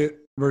Bogut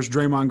versus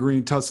Draymond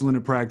Green tussling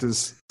in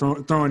practice,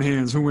 throwing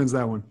hands. Who wins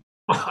that one?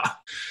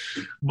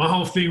 My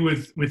whole thing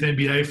with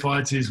NBA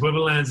fights is whoever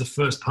lands the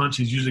first punch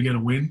is usually going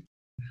to win.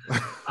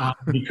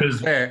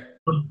 Because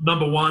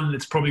number one,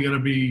 it's probably going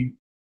to be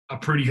a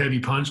pretty heavy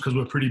punch because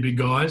we're pretty big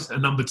guys.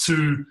 And number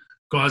two,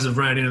 guys have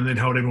ran in and then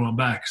held everyone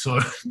back. So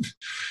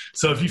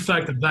if you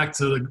factor back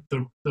to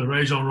the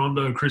Rajon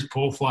Rondo, Chris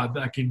Paul fight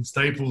back in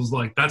Staples,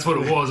 that's what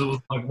it was. It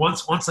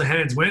was once the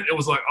hands went, it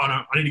was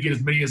I need to get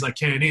as many as I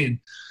can in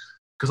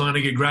because I'm going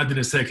to get grabbed in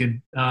a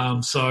second.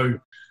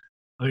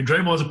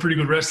 Draymond's a pretty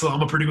good wrestler.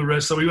 I'm a pretty good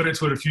wrestler. We got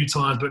into it a few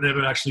times, but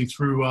never actually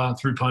threw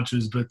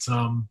punches. But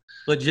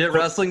legit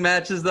wrestling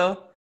matches,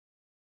 though?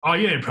 Oh,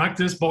 yeah, in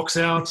practice, box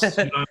outs.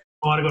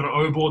 Might have got an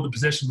O-board the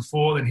possession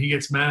before, then he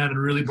gets mad and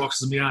really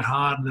boxes me out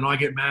hard, and then I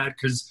get mad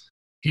because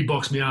he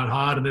boxed me out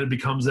hard, and then it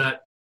becomes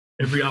that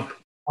every up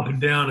and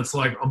down. It's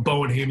like I'm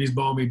bowing him, he's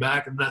bowing me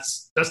back, and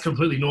that's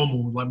completely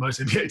normal with most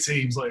NBA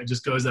teams. It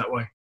just goes that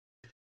way.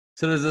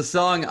 So does the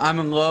song "I'm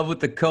in Love with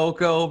the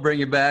Coco" bring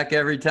you back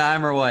every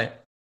time, or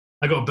what?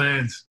 I got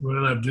banned. We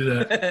don't have to do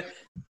that.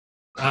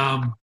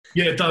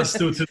 Yeah, it does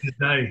still to this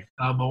day.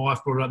 My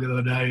wife brought it up the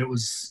other day. It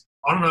was,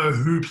 I don't know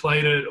who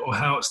played it or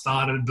how it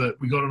started, but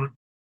we got on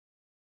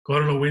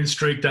a win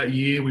streak that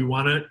year. We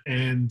won it,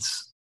 and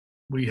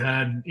we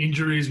had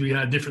injuries. We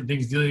had different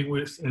things dealing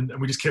with, and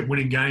we just kept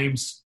winning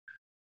games.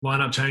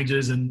 lineup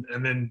changes, and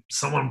then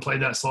someone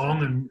played that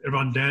song and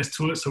everyone danced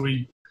to it. So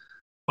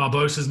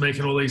Barbosa's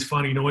making all these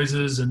funny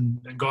noises and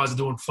guys are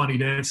doing funny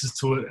dances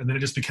to it, and then it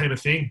just became a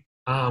thing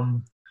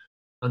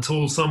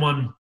until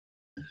someone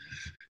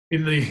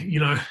in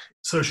the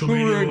social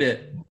media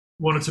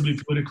wanted to be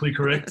politically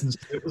correct and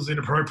it was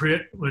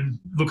inappropriate when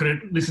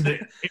listening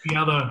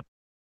to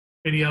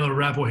any other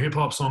rap or hip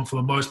hop song. For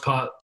the most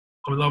part,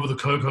 I'm in Love with the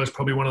Coco is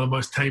probably one of the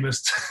most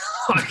tamest.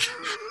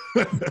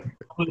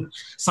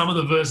 Some of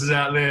the verses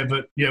out there,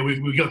 but yeah,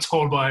 we got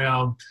told by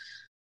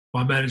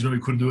management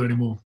we couldn't do it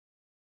anymore.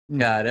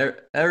 God,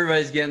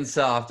 everybody's getting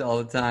soft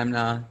all the time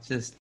now.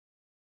 Just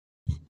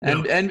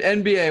and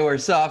NBA where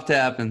soft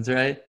happens,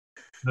 right?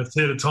 That's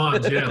it at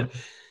times, yeah.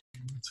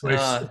 It's where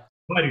it's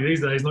fighting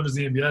these days, not just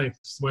the NBA.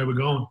 It's the way we're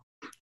going.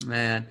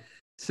 Man.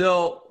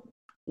 So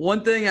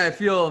one thing I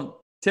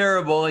feel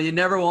terrible, you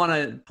never want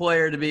a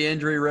player to be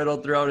injury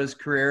riddled throughout his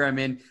career. I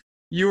mean,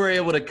 you were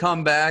able to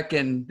come back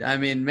and,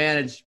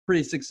 manage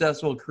pretty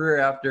successful career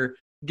after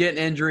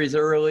getting injuries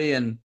early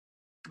and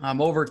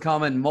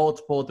overcoming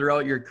multiple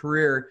throughout your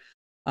career.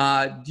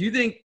 Do you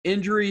think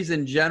injuries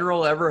in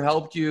general ever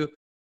helped you,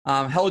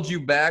 held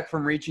you back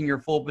from reaching your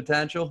full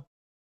potential?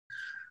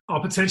 Oh,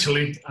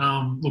 potentially.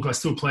 Look, I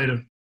still played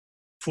a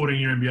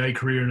 14-year NBA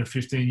career and a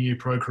 15-year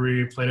pro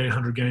career, played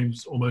 800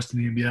 games almost in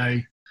the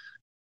NBA,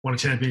 won a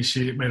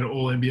championship, made an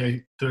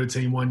all-NBA third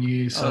team 1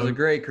 year. So it was a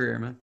great career,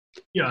 man.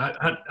 Yeah,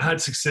 I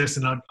had success,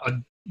 and I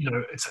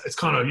it's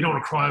kind of, you don't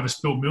want to cry over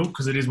spilled milk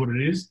because it is what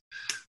it is.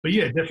 But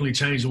yeah, it definitely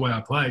changed the way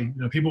I play.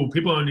 People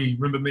only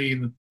remember me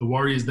in the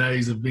Warriors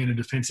days of being a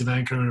defensive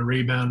anchor and a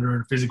rebounder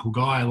and a physical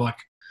guy. Like,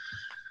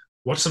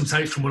 watch some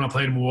tape from when I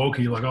played in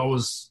Milwaukee. Like, I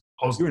was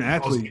You're an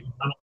athlete.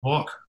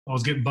 I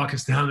was getting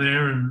buckets down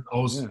there, and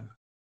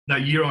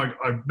that year I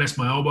messed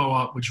my elbow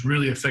up, which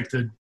really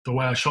affected the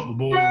way I shot the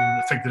ball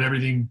and affected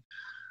everything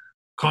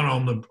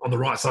kind of on the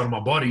right side of my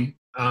body.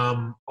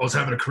 I was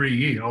having a career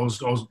year.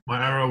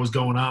 My arrow was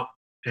going up,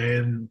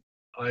 and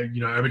I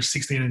averaged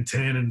 16 and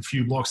 10 and a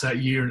few blocks that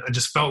year. And I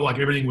just felt like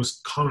everything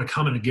was kind of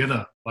coming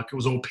together, like it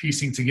was all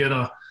piecing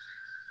together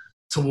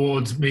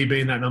towards me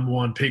being that number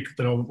one pick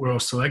where I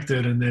was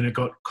selected. And then it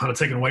got kind of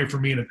taken away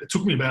from me, and it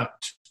took me about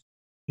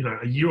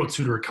a year or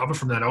two to recover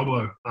from that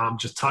elbow,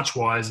 just touch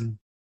wise. And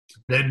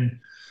then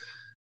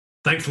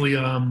thankfully,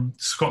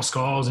 Scott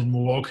Skiles in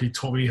Milwaukee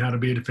taught me how to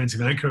be a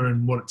defensive anchor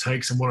and what it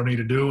takes and what I need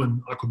to do.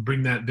 And I could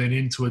bring that then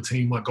into a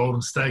team like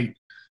Golden State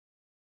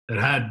that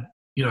had,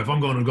 if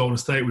I'm going to Golden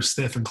State with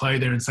Steph and Clay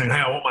there and saying, hey,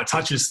 I want my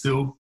touches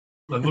still,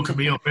 like, look at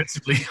me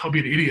offensively, I'll be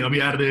an idiot. I'll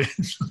be out of there.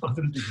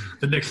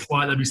 The next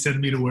flight, they'll be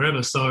sending me to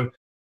wherever. So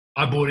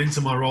I bought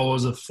into my role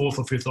as a fourth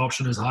or fifth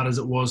option, as hard as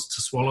it was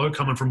to swallow,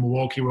 coming from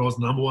Milwaukee where I was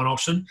the number one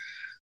option.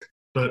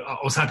 But I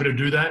was happy to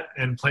do that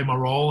and play my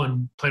role,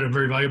 and played a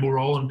very valuable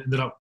role, and ended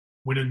up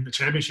winning the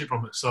championship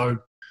from it. So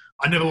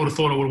I never would have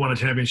thought I would have won a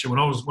championship when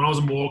I was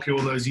in Milwaukee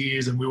all those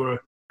years. And it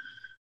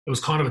was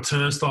kind of a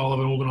turnstile of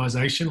an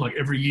organization. Like,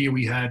 every year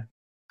we had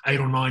 8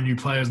 or 9 new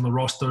players on the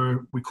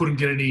roster. We couldn't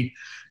get any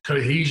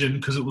cohesion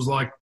because it was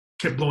like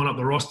kept blowing up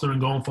the roster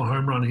and going for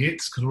home run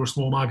hits because we're a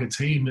small market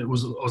team. I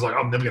was like,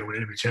 I'm never going to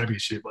win any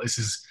championship. Like, this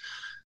is,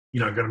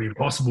 going to be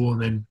impossible.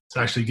 And then to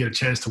actually get a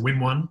chance to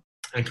win one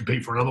and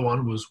compete for another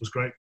one was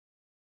great.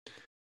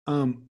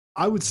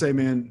 I would say,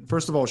 man,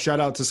 first of all, shout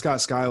out to Scott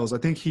Skiles. I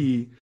think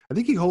he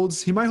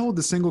might hold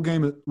the single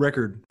game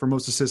record for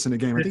most assists in a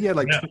game. I think he had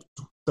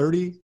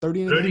 30 in a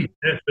game.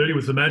 Yeah, 30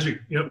 with the Magic.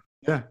 Yep.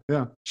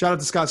 Yeah. Shout out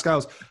to Scott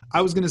Skiles.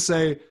 I was going to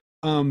say,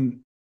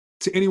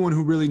 to anyone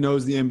who really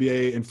knows the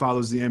NBA and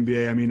follows the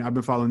NBA, I've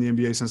been following the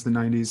NBA since the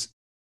 90s.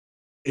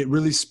 It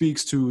really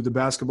speaks to the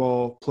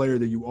basketball player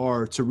that you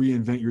are to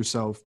reinvent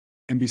yourself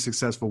and be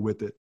successful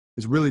with it.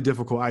 It's really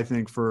difficult, I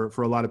think, for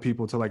a lot of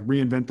people to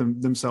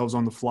reinvent themselves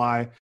on the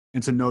fly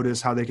and to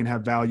notice how they can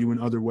have value in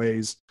other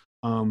ways.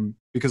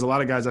 Because a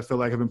lot of guys, I feel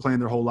like, have been playing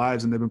their whole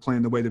lives and they've been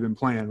playing the way they've been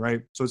playing,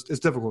 right? So it's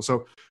difficult.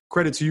 So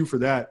credit to you for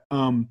that.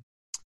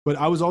 But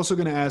I was also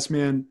going to ask,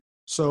 man,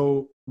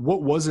 so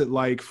what was it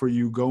like for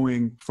you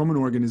going from an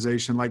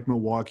organization like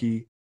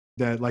Milwaukee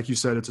that, like you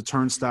said, it's a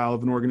turnstile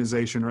of an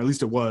organization, or at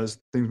least it was.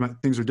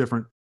 Things are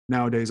different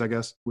nowadays, I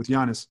guess, with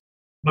Giannis.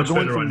 Much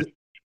better right now.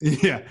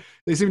 Yeah,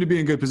 they seem to be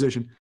in good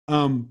position.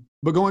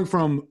 But going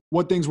from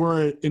what things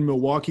were in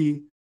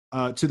Milwaukee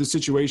to the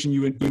situation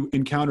you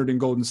encountered in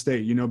Golden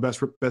State,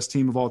 best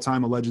team of all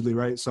time, allegedly,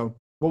 right? So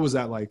what was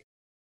that like?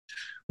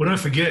 Well, don't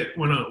forget,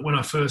 when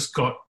I first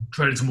got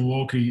traded to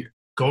Milwaukee,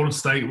 Golden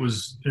State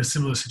was in a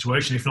similar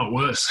situation, if not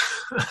worse,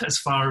 as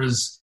far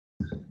as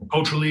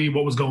culturally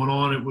what was going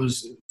on. It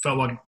felt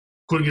like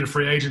couldn't get a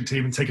free agent to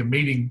even take a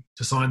meeting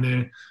to sign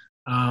there.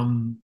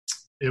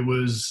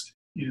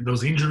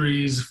 Those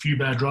injuries, a few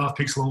bad draft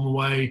picks along the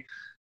way,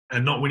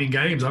 and not winning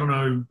games. I don't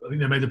know. I think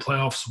they made the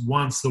playoffs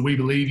once, the We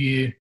Believe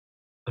year.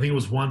 I think it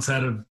was once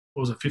out of,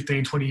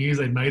 15, 20 years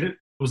they'd made it.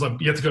 It was like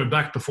you have to go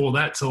back before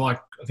that to I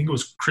think it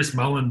was Chris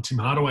Mullin, Tim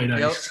Hardaway days.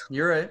 Yep,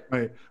 you're right.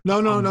 Right.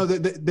 No.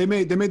 They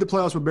made the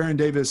playoffs with Baron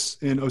Davis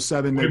in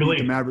 2007. They beat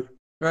the Mavericks.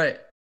 Right.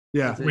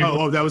 Yeah.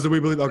 That was the We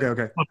Believe.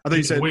 Okay. I thought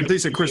you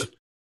said Chris.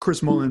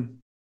 Chris Mullin.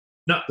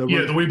 No, the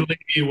We Believe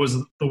You was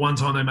the one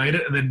time they made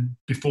it, and then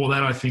before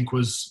that, I think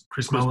was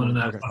Chris Mullin and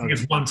that. Okay, I think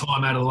it's one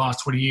time out of the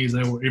last 20 years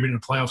they were even in a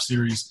playoff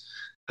series,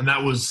 and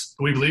that was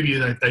We Believe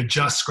You. They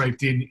just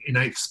scraped in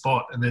 8th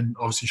spot, and then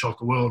obviously shocked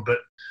the world. But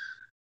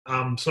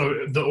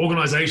so the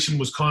organization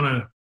was kind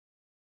of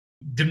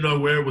didn't know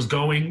where it was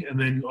going, and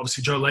then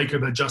obviously Joe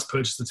Lacob had just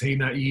purchased the team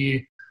that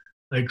year.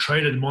 They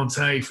traded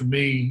Monte for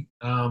me,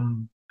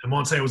 and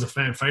Monte was a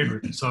fan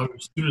favorite. So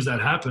as soon as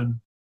that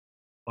happened,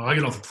 I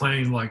get off the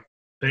plane like.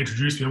 They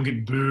introduced me, I'm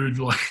getting booed,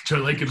 like Joe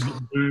Lacob's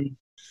getting booed.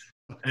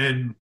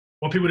 And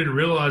what people didn't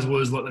realize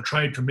was like the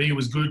trade for me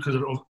was good because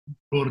it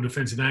brought a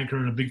defensive anchor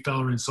and a big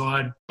fella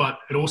inside, but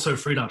it also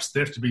freed up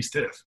Steph to be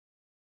Steph.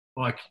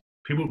 Like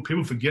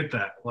people forget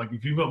that. Like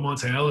if you've got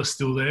Monte Ellis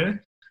still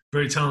there,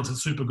 very talented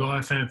super guy,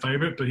 fan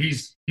favorite, but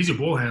he's your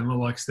ball handler.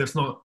 Like Steph's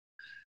not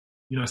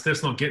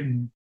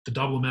getting the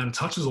double amount of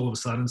touches all of a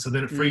sudden. So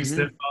then it frees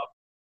Steph up.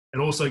 It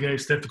also gave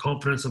Steph the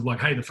confidence of like,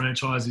 hey, the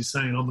franchise is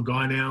saying I'm the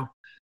guy now.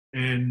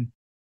 And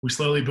we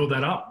slowly built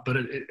that up, but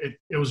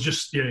it was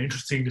just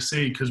interesting to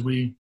see because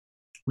we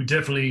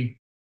definitely,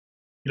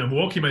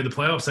 Milwaukee made the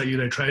playoffs that year.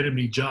 They traded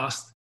me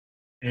just,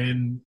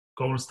 and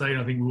Golden State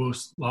I think we were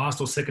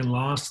last or second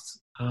last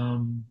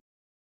in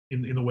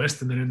the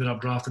West, and then ended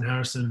up drafting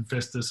Harrison and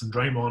Festus and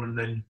Draymond, and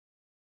then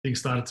things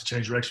started to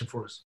change direction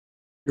for us.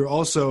 You're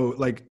also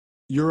like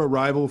your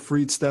arrival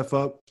freed Steph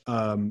up,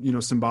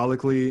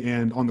 symbolically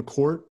and on the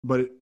court,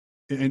 but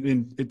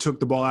it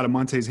took the ball out of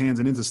Monte's hands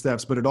and into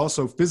Steph's, but it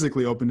also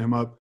physically opened him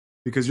up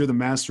because you're the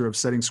master of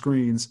setting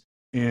screens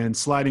and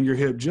sliding your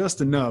hip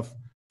just enough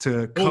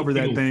to cover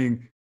that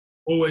thing.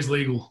 Always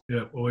legal.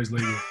 Yeah, always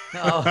legal.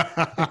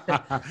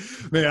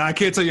 Man, I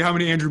can't tell you how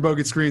many Andrew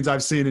Bogut screens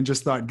I've seen and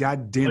just thought,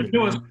 God damn it. You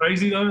know what's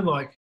crazy though?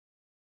 Like,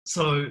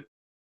 so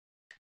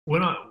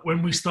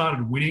when we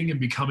started winning and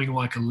becoming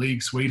like a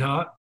league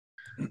sweetheart,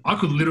 I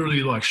could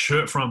literally like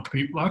shirt front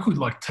people. I could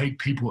like take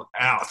people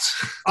out.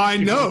 I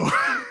know.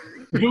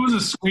 If it was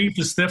a screen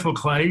for Steph or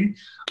Clay,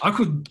 I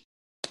could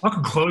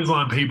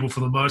clothesline people for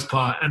the most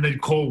part, and then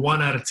call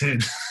 1 out of 10.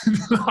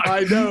 Like,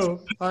 I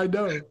know.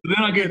 Then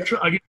I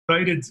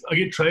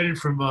get traded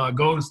from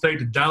Golden State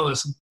to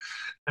Dallas,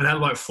 and had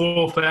like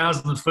 4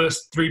 fouls in the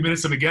first 3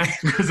 minutes of a game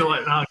because they're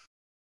like, "Nah,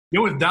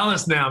 you're with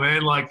Dallas now,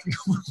 man. Like,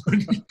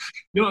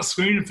 you're not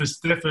screening for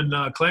Steph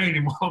and Clay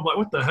anymore." I'm like,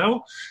 "What the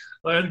hell?"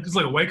 Like, it's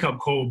like a wake up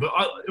call, but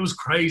it was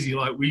crazy.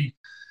 Like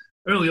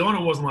early on,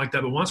 it wasn't like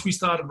that, but once we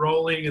started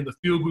rolling, and the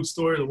feel good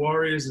story of the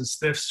Warriors and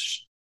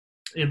Steph's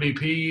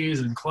MVP years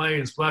and Clay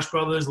and Splash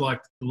Brothers,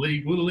 like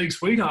we're the league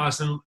sweethearts,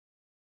 and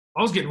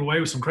I was getting away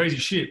with some crazy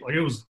shit. Like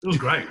it was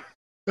great.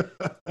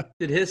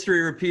 Did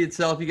history repeat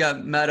itself? You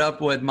got met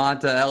up with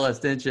Monta Ellis,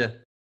 didn't you?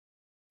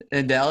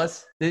 In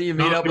Dallas? Didn't you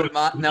meet up with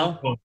Monta? No?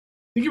 I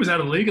think he was out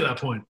of the league at that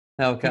point.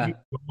 Okay.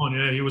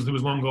 He was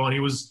long gone. He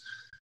was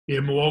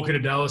Milwaukee to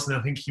Dallas, and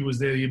I think he was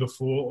there the year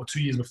before or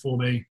 2 years before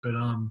me. But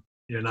I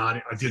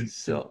didn't.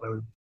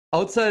 So,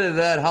 outside of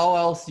that, how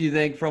else do you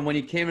think from when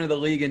you came into the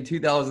league in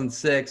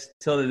 2006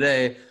 till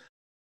today,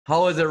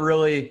 how has it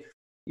really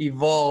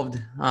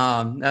evolved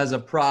as a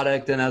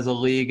product and as a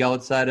league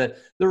outside of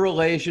the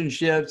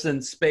relationships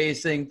and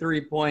spacing,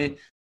 3-point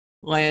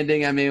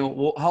landing? I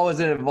mean, how has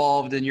it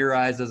evolved in your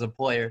eyes as a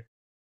player?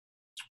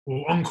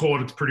 Well, on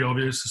court, it's pretty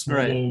obvious. The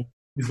small ball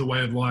is the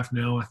way of life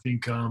now. I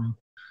think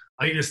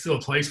there's still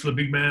a place for the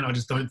big man. I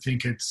just don't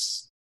think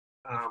it's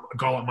a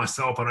guy like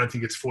myself. I don't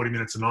think it's 40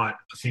 minutes a night.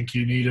 I think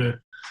you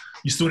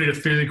still need a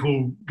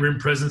physical rim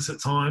presence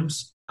at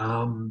times.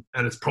 And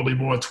it's probably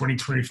more a 20,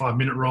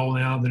 25-minute role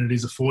now than it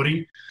is a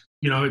 40.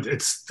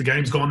 It's the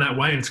game's gone that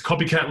way, and it's a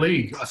copycat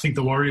league. I think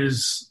the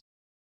Warriors,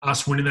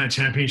 us winning that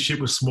championship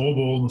with small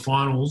ball in the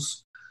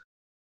finals,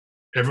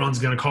 everyone's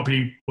going to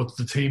copy what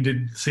the team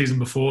did the season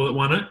before that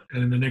won it.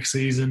 And in the next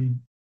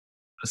season,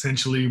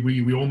 essentially,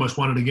 we almost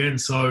won it again.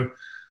 So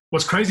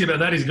what's crazy about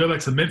that is you go back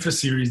to the Memphis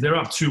series, they're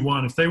up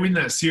 2-1. If they win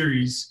that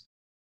series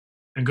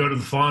and go to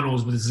the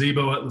finals with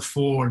Zebo at the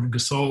 4 and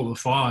Gasol at the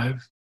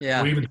 5, we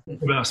even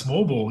talk about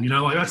small ball.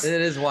 It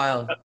is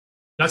wild.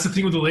 That's the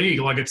thing with the league.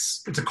 Like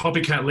it's a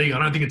copycat league. I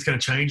don't think it's going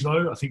to change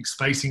though. I think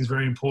spacing is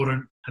very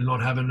important, and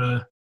not having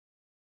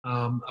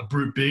a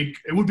brute big.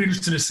 It would be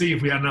interesting to see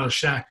if we had another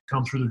Shaq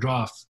come through the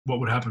draft, what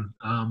would happen.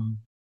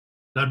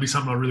 That'd be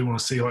something I really want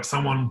to see. Like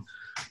someone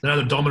that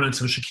had the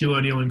dominance of Shaquille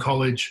O'Neal in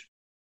college.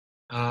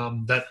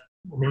 That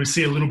when we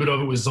see a little bit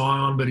of it with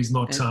Zion, but he's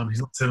not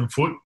 7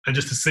 foot, and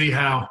just to see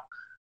how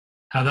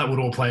that would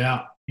all play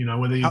out.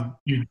 Whether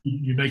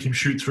you make him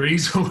shoot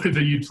threes or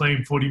whether you play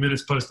him 40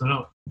 minutes posting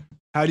up.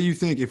 How do you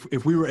think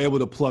if we were able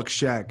to pluck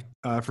Shaq,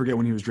 I forget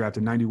when he was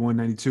drafted, 91,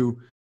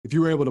 92, if you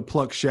were able to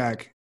pluck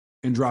Shaq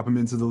and drop him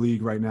into the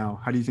league right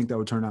now, how do you think that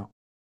would turn out?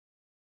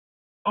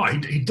 Oh,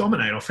 he'd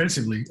dominate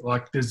offensively.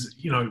 Like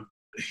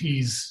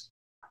he's,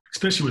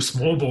 especially with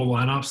small ball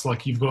lineups,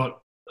 like you've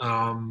got,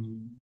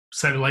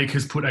 say the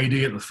Lakers put AD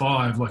at the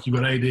 5, like you've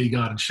got AD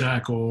guarding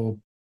Shaq, or,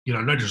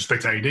 no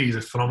disrespect to AD, he's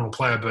a phenomenal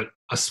player, but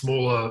a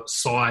smaller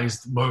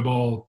sized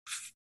mobile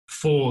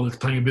 4 that's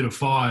playing a bit of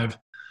 5,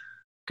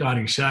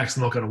 guarding Shaq's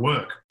not going to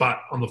work. But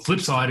on the flip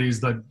side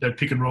is that they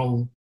pick and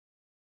roll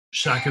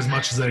Shaq as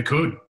much as they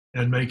could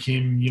and make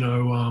him,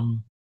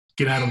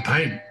 get out of the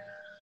paint.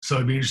 So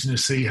it'd be interesting to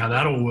see how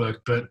that all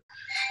worked. But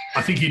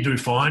I think he'd do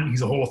fine.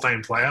 He's a Hall of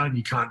Fame player, and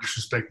you can't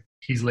disrespect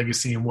his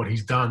legacy and what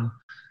he's done.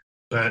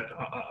 But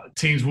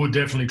teams would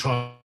definitely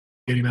try to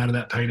get him out of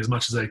that paint as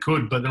much as they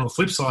could. But then on the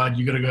flip side,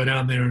 you got to go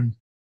down there and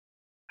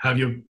have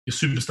your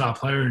superstar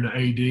player in an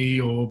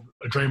AD or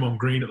a Draymond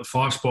Green at the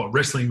 5 spot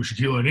wrestling with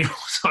Shaquille O'Neal.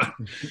 So,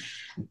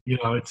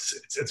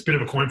 it's a bit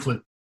of a coin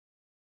flip.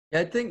 Yeah,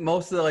 I think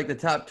most of the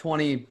top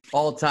 20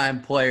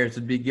 all-time players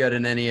would be good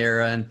in any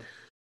era, and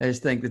I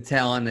just think the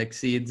talent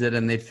exceeds it,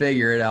 and they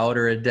figure it out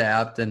or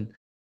adapt, and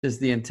just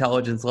the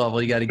intelligence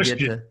level you got to get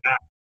to.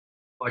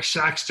 Like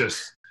Shaq's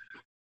just.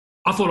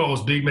 I thought I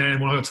was big man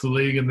when I got to the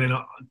league, and then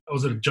I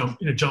was in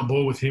a jump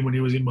ball with him when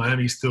he was in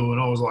Miami still, and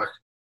I was like,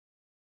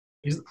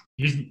 he's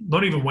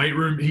not even weight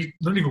room. He's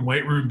not even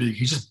weight room big.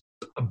 He's just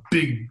a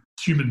big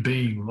human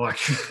being. Like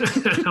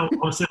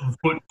I'm 7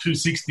 foot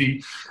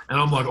 260, and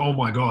I'm like, oh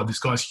my god, this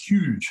guy's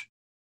huge.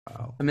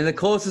 Wow. I mean, the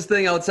closest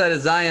thing outside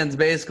of Zion's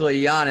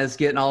basically Giannis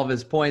getting all of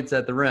his points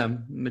at the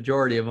rim,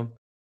 majority of them.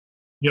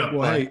 Yeah,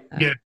 well,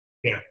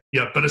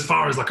 yeah. But as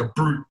far as like a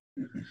brute,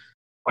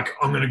 like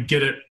I'm gonna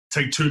get it,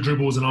 take 2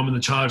 dribbles, and I'm in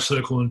the charge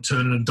circle and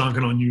turning and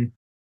dunking on you.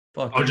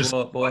 Fucking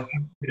up, boy.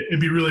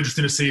 It'd be really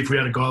interesting to see if we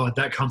had a guy like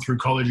that come through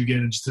college again,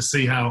 and just to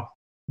see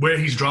where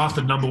he's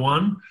drafted, number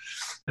 1,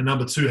 and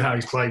number 2, how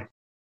he's played.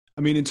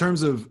 I mean, in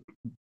terms of,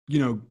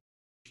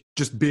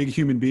 just big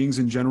human beings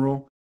in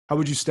general, how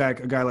would you stack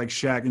a guy like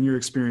Shaq in your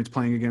experience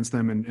playing against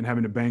them and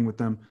having to bang with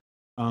them?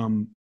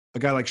 A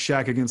guy like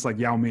Shaq against like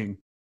Yao Ming.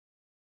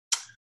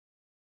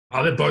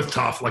 Oh, they're both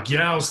tough. Like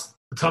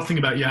the tough thing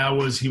about Yao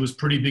was he was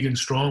pretty big and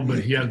strong, but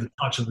he had the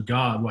touch of the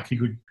guard. Like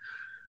there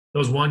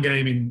was one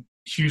game in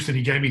Houston,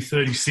 he gave me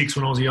 36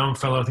 when I was a young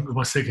fella. I think it was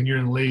my second year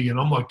in the league, and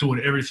I'm like doing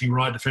everything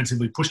right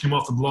defensively, pushing him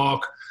off the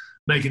block,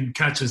 making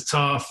catches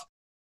tough,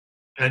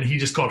 and he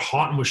just got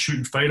hot and was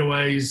shooting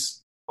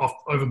fadeaways off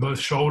over both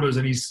shoulders,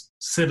 and he's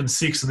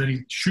 7'6", and then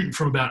he's shooting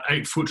from about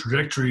 8-foot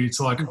trajectory. It's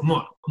like I'm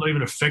not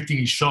even affecting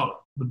his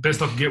shot. The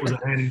best I could get was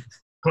trying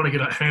to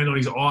get a hand on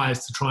his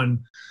eyes to try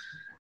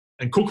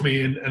and cook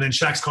me, and then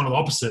Shaq's kind of the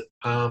opposite.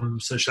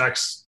 So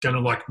Shaq's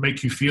gonna like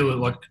make you feel it.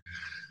 Like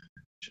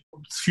a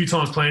few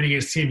times playing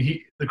against him,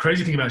 the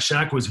crazy thing about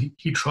Shaq was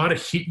he tried to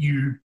hit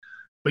you,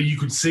 but you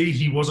could see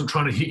he wasn't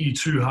trying to hit you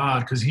too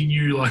hard, because he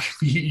knew like if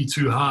he hit you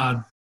too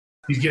hard,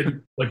 he's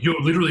getting like you're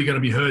literally going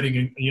to be hurting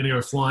and you're going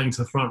to go flying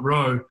into the front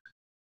row.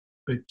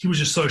 But he was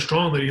just so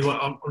strong that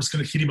I'm just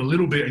going to hit him a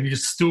little bit, and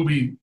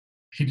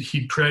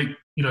he'd create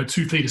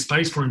 2 feet of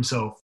space for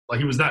himself. Like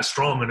he was that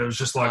strong, and it was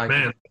just like,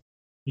 man,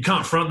 you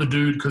can't front the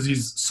dude because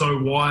he's so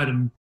wide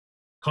and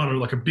kind of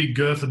like a big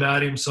girth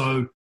about him.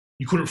 So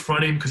you couldn't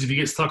front him, because if you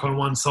get stuck on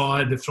one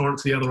side, they're throwing it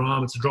to the other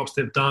arm. It's a drop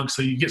step dunk.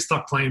 So you get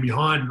stuck playing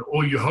behind, and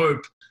all you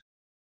hope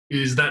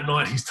is that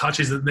night his touch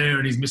isn't there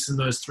and he's missing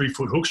those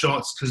 3-foot hook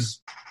shots,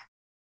 because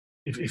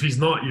if he's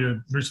not,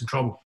 you're in some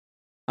trouble.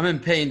 I'm in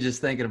pain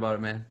just thinking about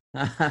it, man.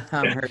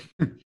 I'm hurt.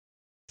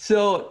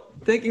 So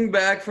thinking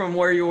back from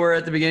where you were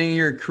at the beginning of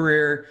your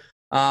career,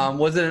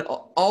 was it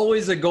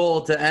always a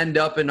goal to end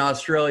up in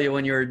Australia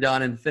when you were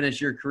done and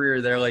finish your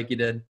career there like you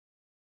did?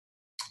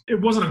 It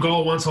wasn't a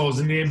goal once I was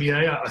in the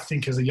NBA. I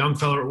think as a young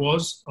fella it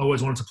was. I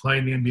always wanted to play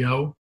in the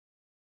NBL.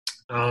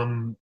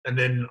 And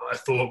then I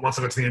thought once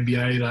I got to the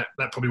NBA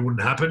that probably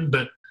wouldn't happen.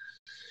 But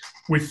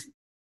with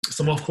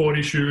some off-court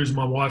issues,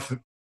 my wife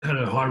had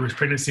a high-risk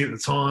pregnancy at the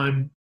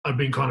time. I'd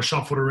been kind of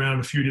shuffled around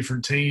a few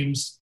different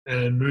teams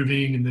and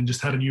moving, and then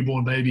just had a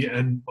newborn baby,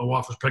 and my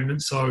wife was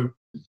pregnant. So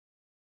it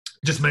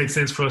just made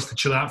sense for us to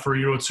chill out for a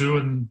year or two,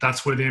 and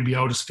that's where the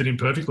NBL just fit in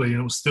perfectly. And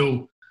it was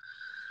still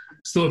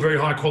a very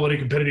high-quality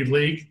competitive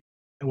league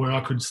where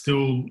I could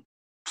still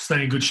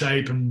stay in good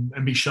shape and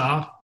be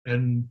sharp.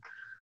 And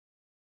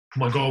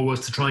my goal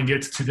was to try and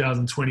get to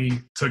 2020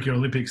 Tokyo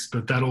Olympics,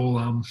 but that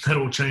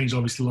all changed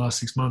obviously the last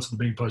 6 months with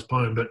it being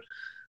postponed. But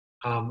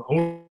I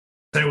wouldn't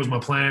say it was my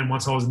plan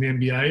once I was in the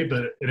NBA,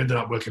 but it ended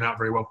up working out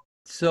very well.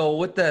 So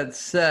with that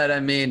said,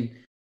 I mean,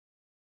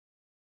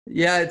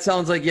 yeah, it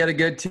sounds like you had a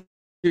good 2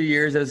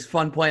 years. It was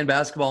fun playing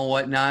basketball and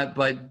whatnot,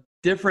 but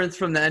difference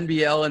from the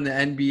NBL and the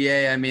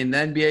NBA, I mean, the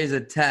NBA is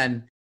a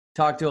 10.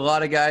 Talked to a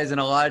lot of guys in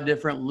a lot of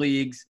different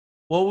leagues.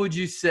 What would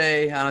you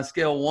say on a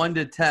scale of 1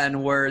 to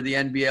 10 where the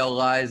NBL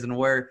lies, and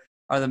where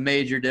are the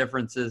major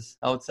differences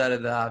outside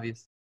of the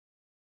obvious?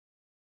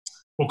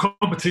 Well,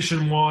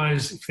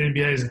 competition-wise, if the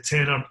NBA is a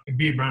 10, it'd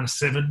be around a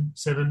 7,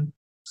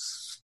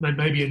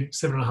 maybe a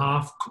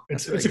 7.5.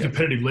 It's a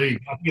competitive league.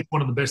 I think it's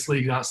one of the best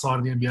leagues outside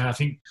of the NBA. I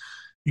think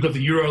you've got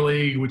the Euro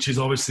League, which is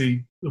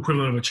obviously the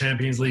equivalent of a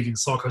Champions League in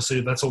soccer.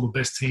 So that's all the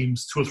best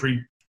teams, 2 or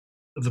 3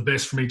 of the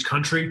best from each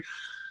country.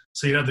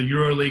 So you have the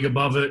Euro League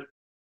above it.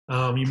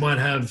 You might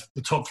have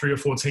the top 3 or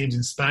 4 teams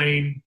in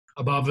Spain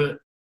above it.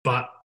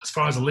 But as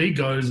far as the league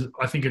goes,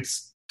 I think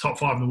it's top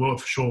 5 in the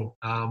world for sure.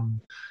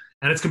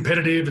 And it's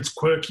competitive. It's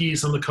quirky.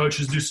 Some of the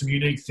coaches do some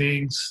unique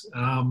things.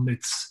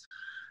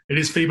 It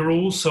is FIBA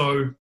rules,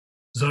 so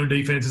zone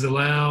defense is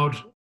allowed.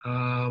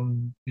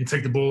 You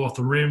take the ball off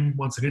the rim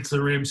once it hits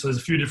the rim. So there's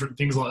a few different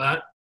things like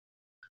that.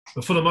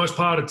 But for the most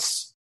part,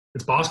 it's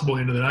basketball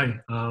at the end of the day.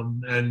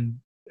 And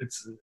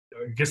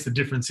I guess the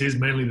difference is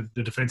mainly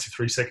the defensive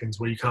 3 seconds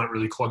where you can't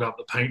really clog up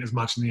the paint as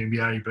much in the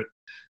NBA. But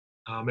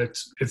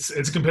it's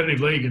a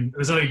competitive league, and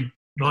there's only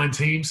 9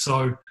 teams,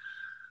 so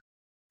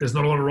there's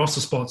not a lot of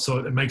roster spots. So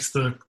it makes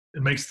the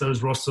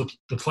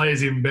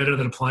players even better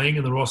that are playing,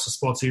 and the roster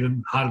spots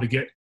even harder to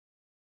get.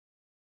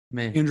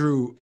 Man.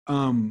 Andrew,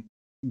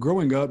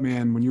 growing up,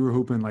 man, when you were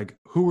hooping, like,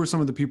 who were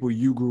some of the people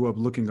you grew up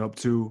looking up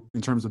to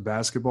in terms of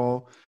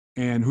basketball,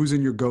 and who's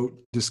in your GOAT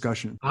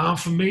discussion?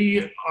 For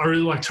me, I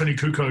really like Toni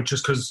Kukoc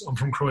just because I'm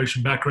from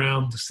Croatian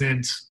background,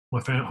 descent.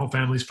 My whole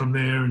family's from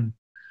there, and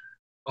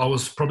I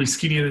was probably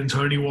skinnier than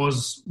Toni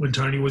was when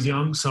Toni was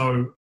young.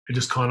 So it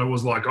just kind of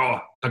was like, oh,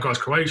 that guy's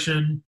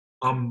Croatian.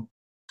 I'm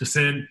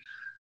descent,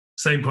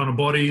 same kind of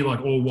body, like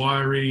all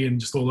wiry and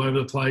just all over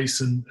the place,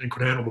 and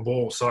could handle the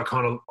ball. So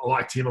I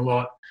liked him a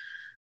lot.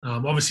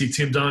 Obviously,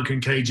 Tim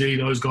Duncan, KG,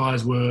 those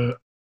guys were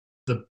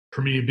the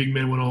premier big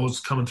men when I was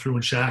coming through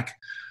in Shaq.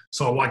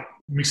 So I like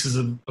mixes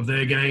of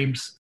their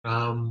games.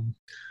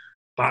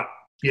 But,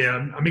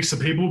 yeah, a mix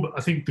of people. But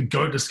I think the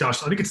GOAT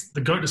discussion, it's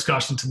the GOAT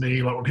discussion to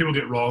me, like when people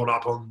get rolled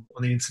up on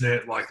the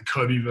internet, like the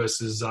Kobe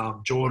versus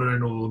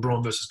Jordan, or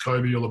LeBron versus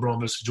Kobe, or LeBron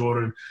versus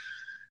Jordan,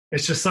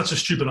 it's just such a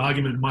stupid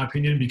argument in my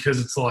opinion,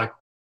 because it's like,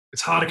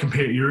 it's hard to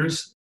compare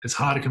eras. It's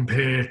hard to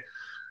compare.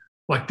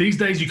 Like these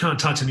days, you can't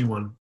touch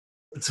anyone.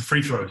 It's a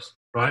free throws,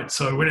 right?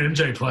 So when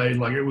MJ played,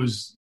 like it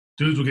was,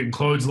 dudes were getting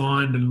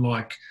clotheslined, and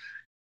like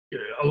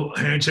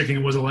hand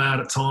checking was allowed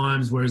at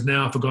times. Whereas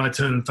now, if a guy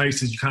turning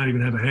faces, you can't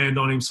even have a hand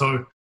on him.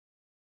 So,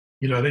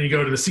 then you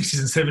go to the 60s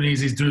and 70s,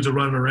 these dudes are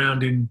running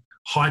around in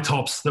high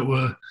tops that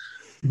were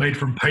made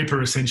from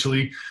paper,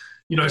 essentially.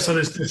 So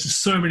there's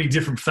just so many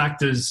different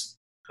factors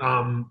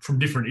from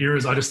different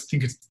eras. I just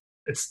think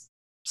it's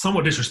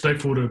somewhat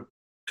disrespectful to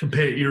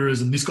compare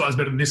eras and this guy's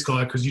better than this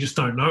guy, because you just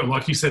don't know.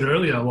 Like you said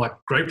earlier, like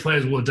great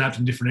players will adapt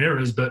in different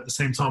eras, but at the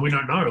same time, we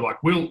don't know.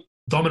 Like Will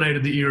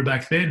dominated the era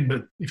back then,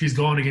 but if he's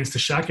gone against a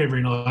Shaq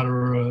every night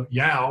or a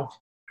Yao,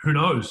 who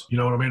knows? You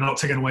know what I mean? Not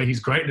taking away his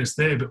greatness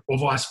there, but or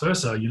vice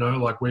versa.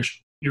 Like where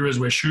eras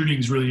where shooting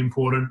is really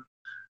important,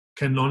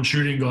 can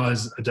non-shooting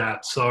guys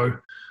adapt? So,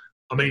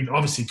 I mean,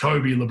 obviously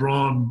Kobe,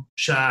 LeBron,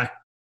 Shaq,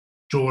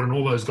 Jordan,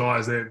 all those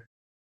guys,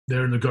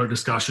 they're in the GOAT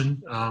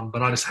discussion.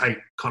 But I just hate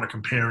kind of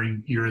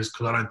comparing eras,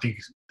 because I don't think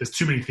there's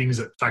too many things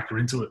that factor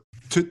into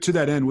it. To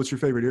that end, what's your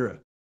favorite era?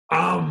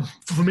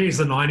 For me, it's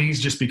the 90s,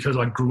 just because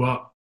I grew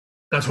up.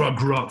 That's where I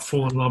grew up,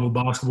 fall in love with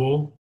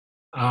basketball.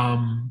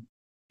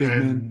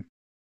 And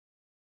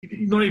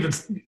not even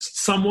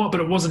somewhat, but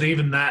it wasn't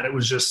even that. It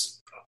was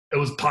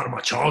part of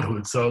my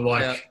childhood. So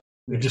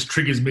it just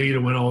triggers me to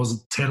when I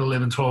was 10,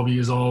 11, 12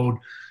 years old.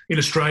 In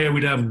Australia,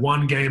 we'd have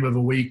one game of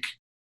a week.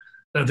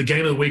 The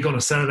game of the week on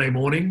a Saturday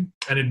morning,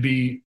 and it'd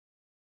be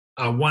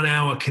a 1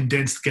 hour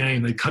condensed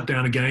game. They'd cut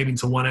down a game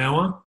into 1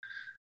 hour,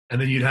 and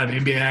then you'd have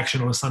NBA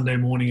action on a Sunday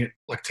morning at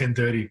like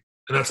 10:30.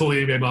 And that's all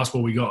the NBA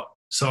basketball we got.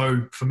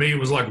 So for me, it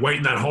was like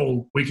waiting that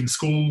whole week in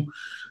school.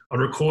 I'd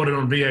record it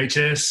on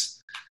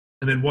VHS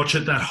and then watch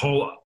it that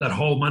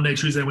whole Monday,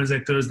 Tuesday,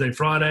 Wednesday, Thursday,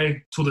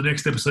 Friday till the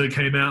next episode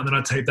came out. And then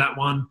I'd tape that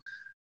one.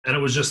 And it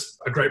was just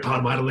a great part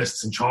of my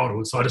adolescence and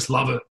childhood. So I just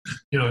love it.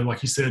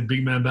 Like you said,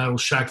 big man battle,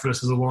 Shaq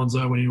versus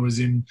Alonzo when he was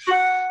in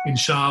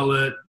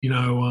Charlotte,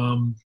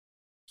 Killer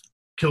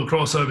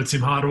crossover,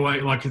 Tim Hardaway.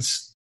 Like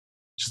it's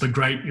just a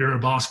great era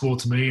of basketball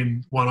to me,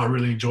 and one I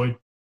really enjoyed.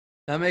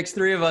 That makes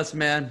 3 of us,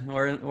 man.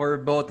 We're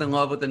both in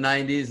love with the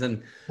 90s,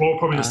 and we're all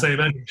probably the same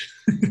age.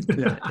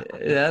 yeah.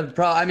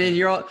 I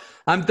mean,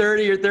 I'm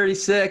 30, you're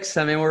 36.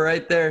 I mean, we're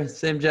right there,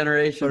 same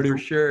generation 30, for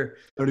sure.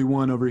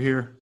 31 over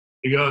here.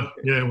 There you go.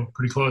 Yeah, we're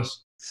pretty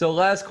close. So,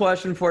 last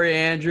question for you,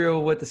 Andrew.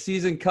 With the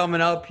season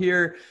coming up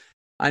here,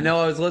 I know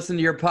I was listening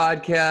to your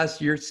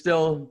podcast. You're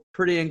still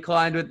pretty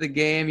inclined with the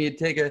game. You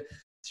take a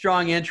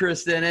strong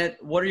interest in it.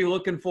 What are you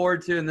looking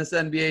forward to in this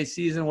NBA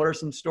season? What are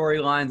some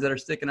storylines that are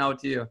sticking out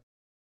to you?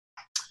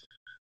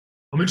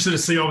 I'm interested to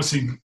see,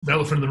 obviously, the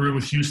elephant in the room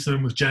with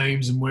Houston, with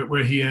James, and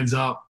where he ends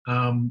up.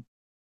 The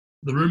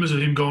rumors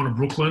of him going to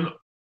Brooklyn,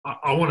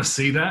 I want to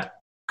see that.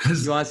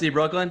 You want to see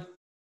Brooklyn?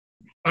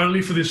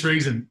 Only for this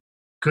reason.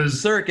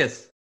 Because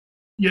circus.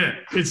 Yeah,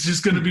 it's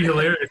just going to be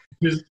hilarious.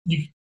 Because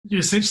you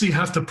essentially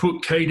have to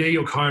put KD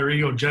or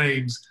Kyrie or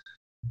James,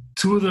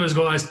 2 of those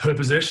guys per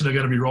possession are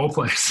going to be role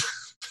plays.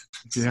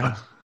 Yeah.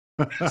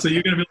 So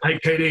you're going to be like,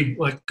 hey, KD,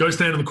 like, go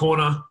stand in the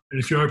corner, and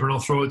if you're open, I'll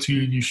throw it to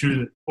you and you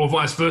shoot it, or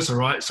vice versa,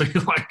 right? So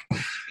you're like,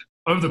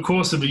 over the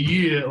course of a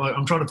year, like,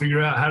 I'm trying to figure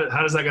out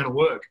how does that going to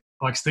work?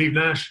 Like Steve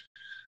Nash,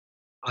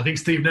 I think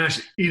Steve Nash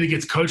either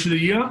gets Coach of the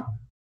Year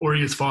or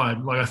he gets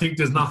fired. Like, I think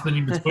there's nothing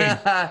in between.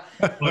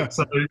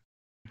 So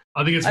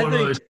I think it's one of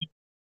those.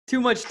 Too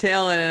much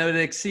talent, and it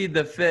would exceed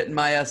the fit in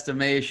my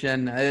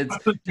estimation. It's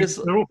just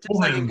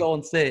like in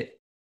Golden State.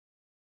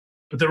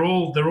 But they're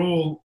all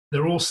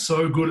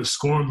so good at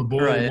scoring the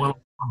ball. Right.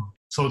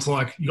 So it's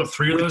like you got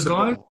 3 of those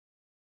guys.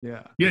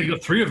 Yeah, you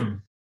got 3 of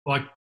them.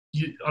 Like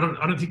I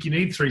don't think you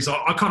need 3.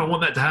 So I kind of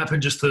want that to happen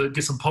just to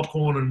get some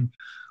popcorn and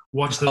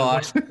watch the.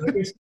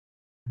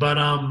 But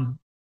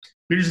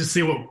we just to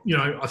see what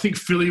I think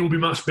Philly will be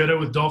much better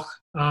with Doc,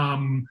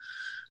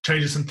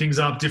 changing some things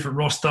up, different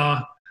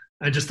roster,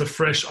 and just a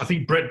fresh. I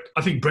think Brett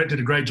did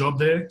a great job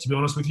there, to be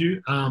honest with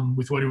you,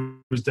 with what he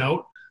was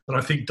dealt. But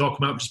I think Doc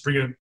might just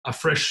bring a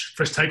fresh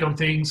take on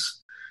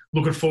things.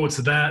 Looking forward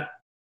to that.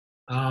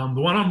 The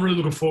one I'm really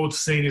looking forward to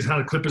seeing is how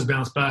the Clippers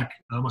bounce back.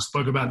 I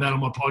spoke about that on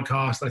my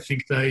podcast. I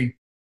think there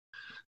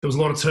was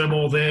a lot of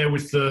turmoil there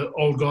with the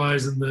old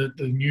guys and the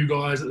new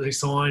guys that they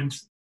signed.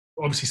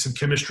 Obviously, some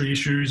chemistry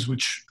issues,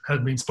 which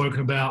have been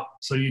spoken about.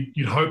 So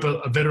you'd hope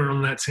a veteran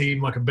on that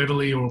team, like a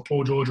Beverly or a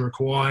Paul George or a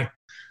Kawhi,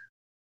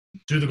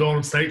 do the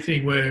Golden State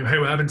thing where, hey,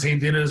 we're having team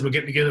dinners, we're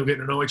getting together, we're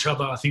getting to know each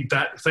other. I think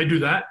that if they do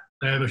that,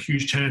 they have a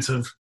huge chance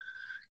of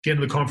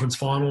getting to the conference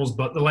finals.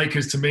 But the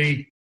Lakers, to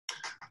me,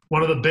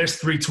 one of the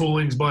best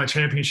retoolings by a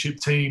championship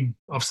team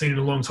I've seen in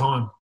a long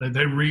time. They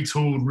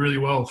retooled really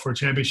well for a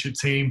championship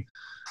team.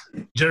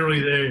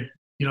 Generally, they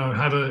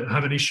have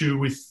an issue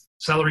with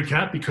salary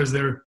cap because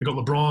they've got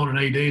LeBron and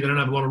AD. They don't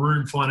have a lot of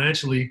room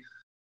financially.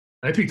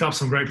 They picked up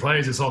some great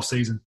players this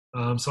offseason.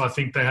 So I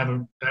think they have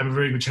a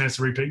very good chance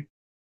to repeat.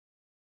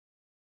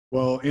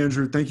 Well,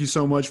 Andrew, thank you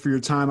so much for your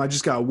time. I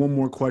just got one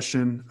more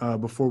question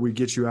before we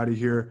get you out of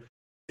here.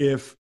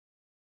 If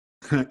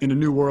in a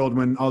new world,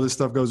 when all this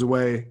stuff goes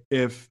away,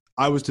 if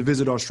I was to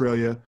visit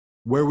Australia,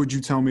 where would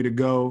you tell me to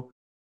go?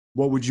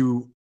 What would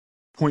you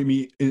point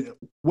me?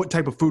 What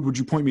type of food would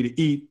you point me to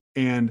eat?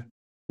 And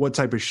what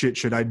type of shit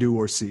should I do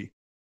or see?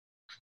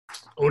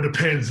 Oh, it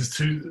depends.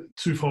 It's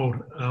twofold.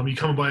 You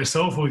coming by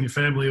yourself or with your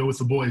family or with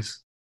the boys?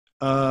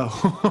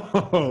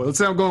 Let's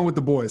say I'm going with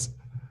the boys.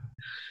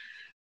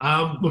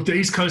 Look, the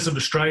east coast of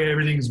Australia,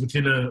 everything's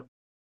within a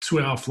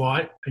 2-hour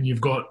flight, and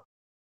you've got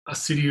a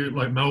city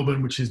like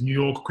Melbourne, which is New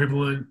York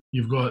equivalent.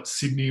 You've got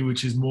Sydney,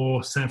 which is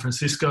more San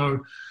Francisco.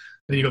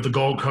 Then you've got the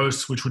Gold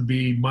Coast, which would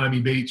be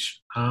Miami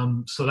Beach.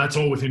 So that's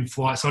all within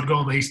flight. So I'd go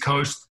on the east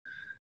coast,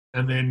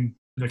 and then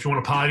if you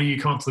want to party, you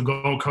come up to the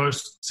Gold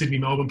Coast. Sydney,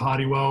 Melbourne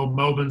party well.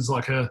 Melbourne's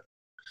like a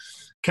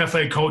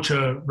cafe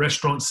culture,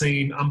 restaurant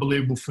scene,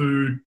 unbelievable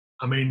food.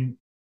 I mean,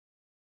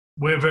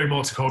 we're very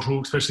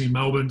multicultural, especially in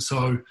Melbourne.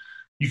 So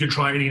you can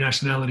try any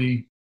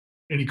nationality,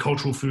 any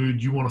cultural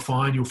food you want to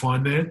find, you'll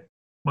find there,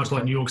 much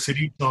like New York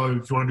City. So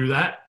if you want to do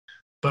that,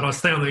 but I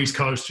stay on the East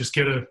Coast, just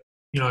get a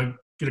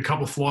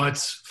couple of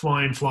flights,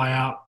 fly in, fly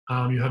out.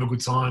 You have a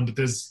good time. But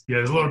there's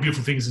a lot of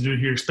beautiful things to do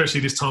here, especially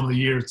this time of the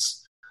year.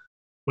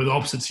 We're the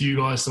opposite to you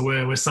guys, so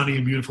we're sunny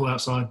and beautiful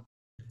outside.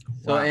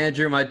 So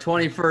Andrew, my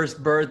 21st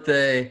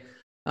birthday,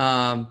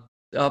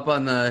 up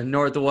on the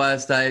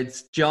Northwest, I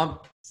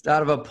jumped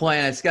out of a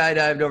plane. I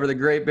skydived over the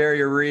Great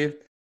Barrier Reef.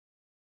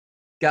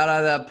 Got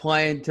out of that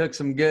plane, took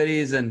some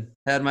goodies, and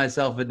had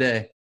myself a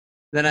day.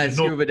 Then I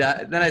scuba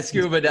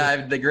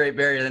dived the Great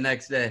Barrier the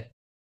next day.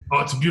 Oh,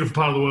 it's a beautiful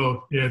part of the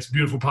world. Yeah, it's a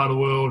beautiful part of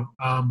the world.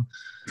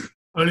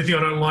 Only thing I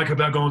don't like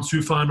about going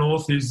too far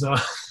north is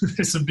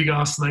there's some big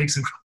ass snakes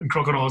and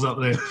crocodiles up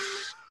there,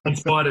 and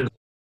spiders.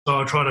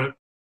 So I try to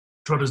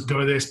just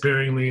go there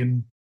sparingly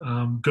and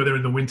go there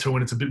in the winter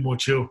when it's a bit more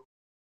chill.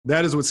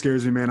 That is what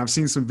scares me, man. I've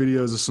seen some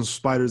videos of some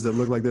spiders that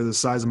look like they're the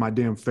size of my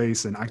damn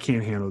face, and I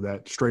can't handle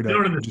that. Straight up.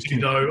 Not in the city,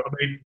 though. I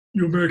mean,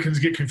 you Americans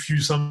get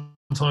confused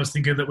sometimes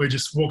thinking that we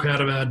just walk out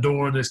of our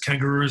door and there's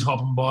kangaroos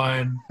hopping by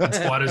and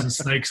spiders and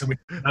snakes, and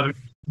we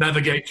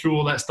navigate through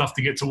all that stuff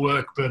to get to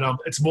work. But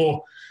it's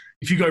more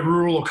if you go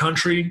rural or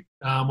country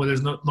where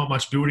there's not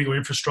much building or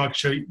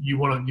infrastructure, you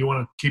want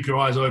to keep your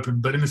eyes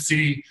open. But in the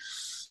city,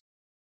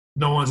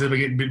 no one's ever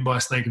getting bitten by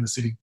a snake in the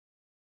city.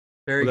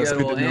 Very good.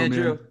 Well,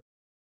 Andrew,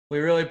 we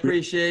really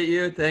appreciate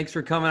you. Thanks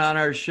for coming on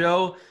our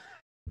show.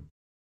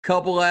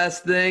 Couple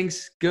last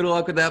things. Good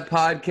luck with that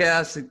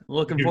podcast.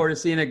 Looking forward to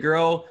seeing it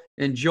grow.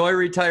 Enjoy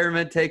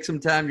retirement. Take some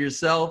time to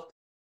yourself.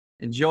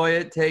 Enjoy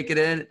it. Take it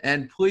in.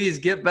 And please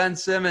get Ben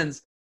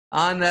Simmons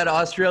on that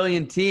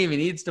Australian team. He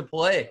needs to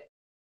play.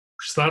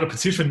 Start a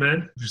petition,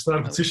 man. Start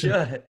a petition.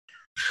 Thanks,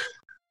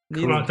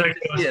 guys.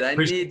 I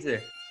need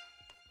to.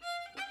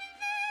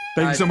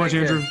 Thank you so much,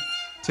 Andrew.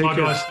 Take care.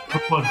 Bye, guys.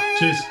 Have fun.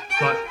 Cheers.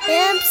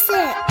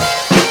 Bye.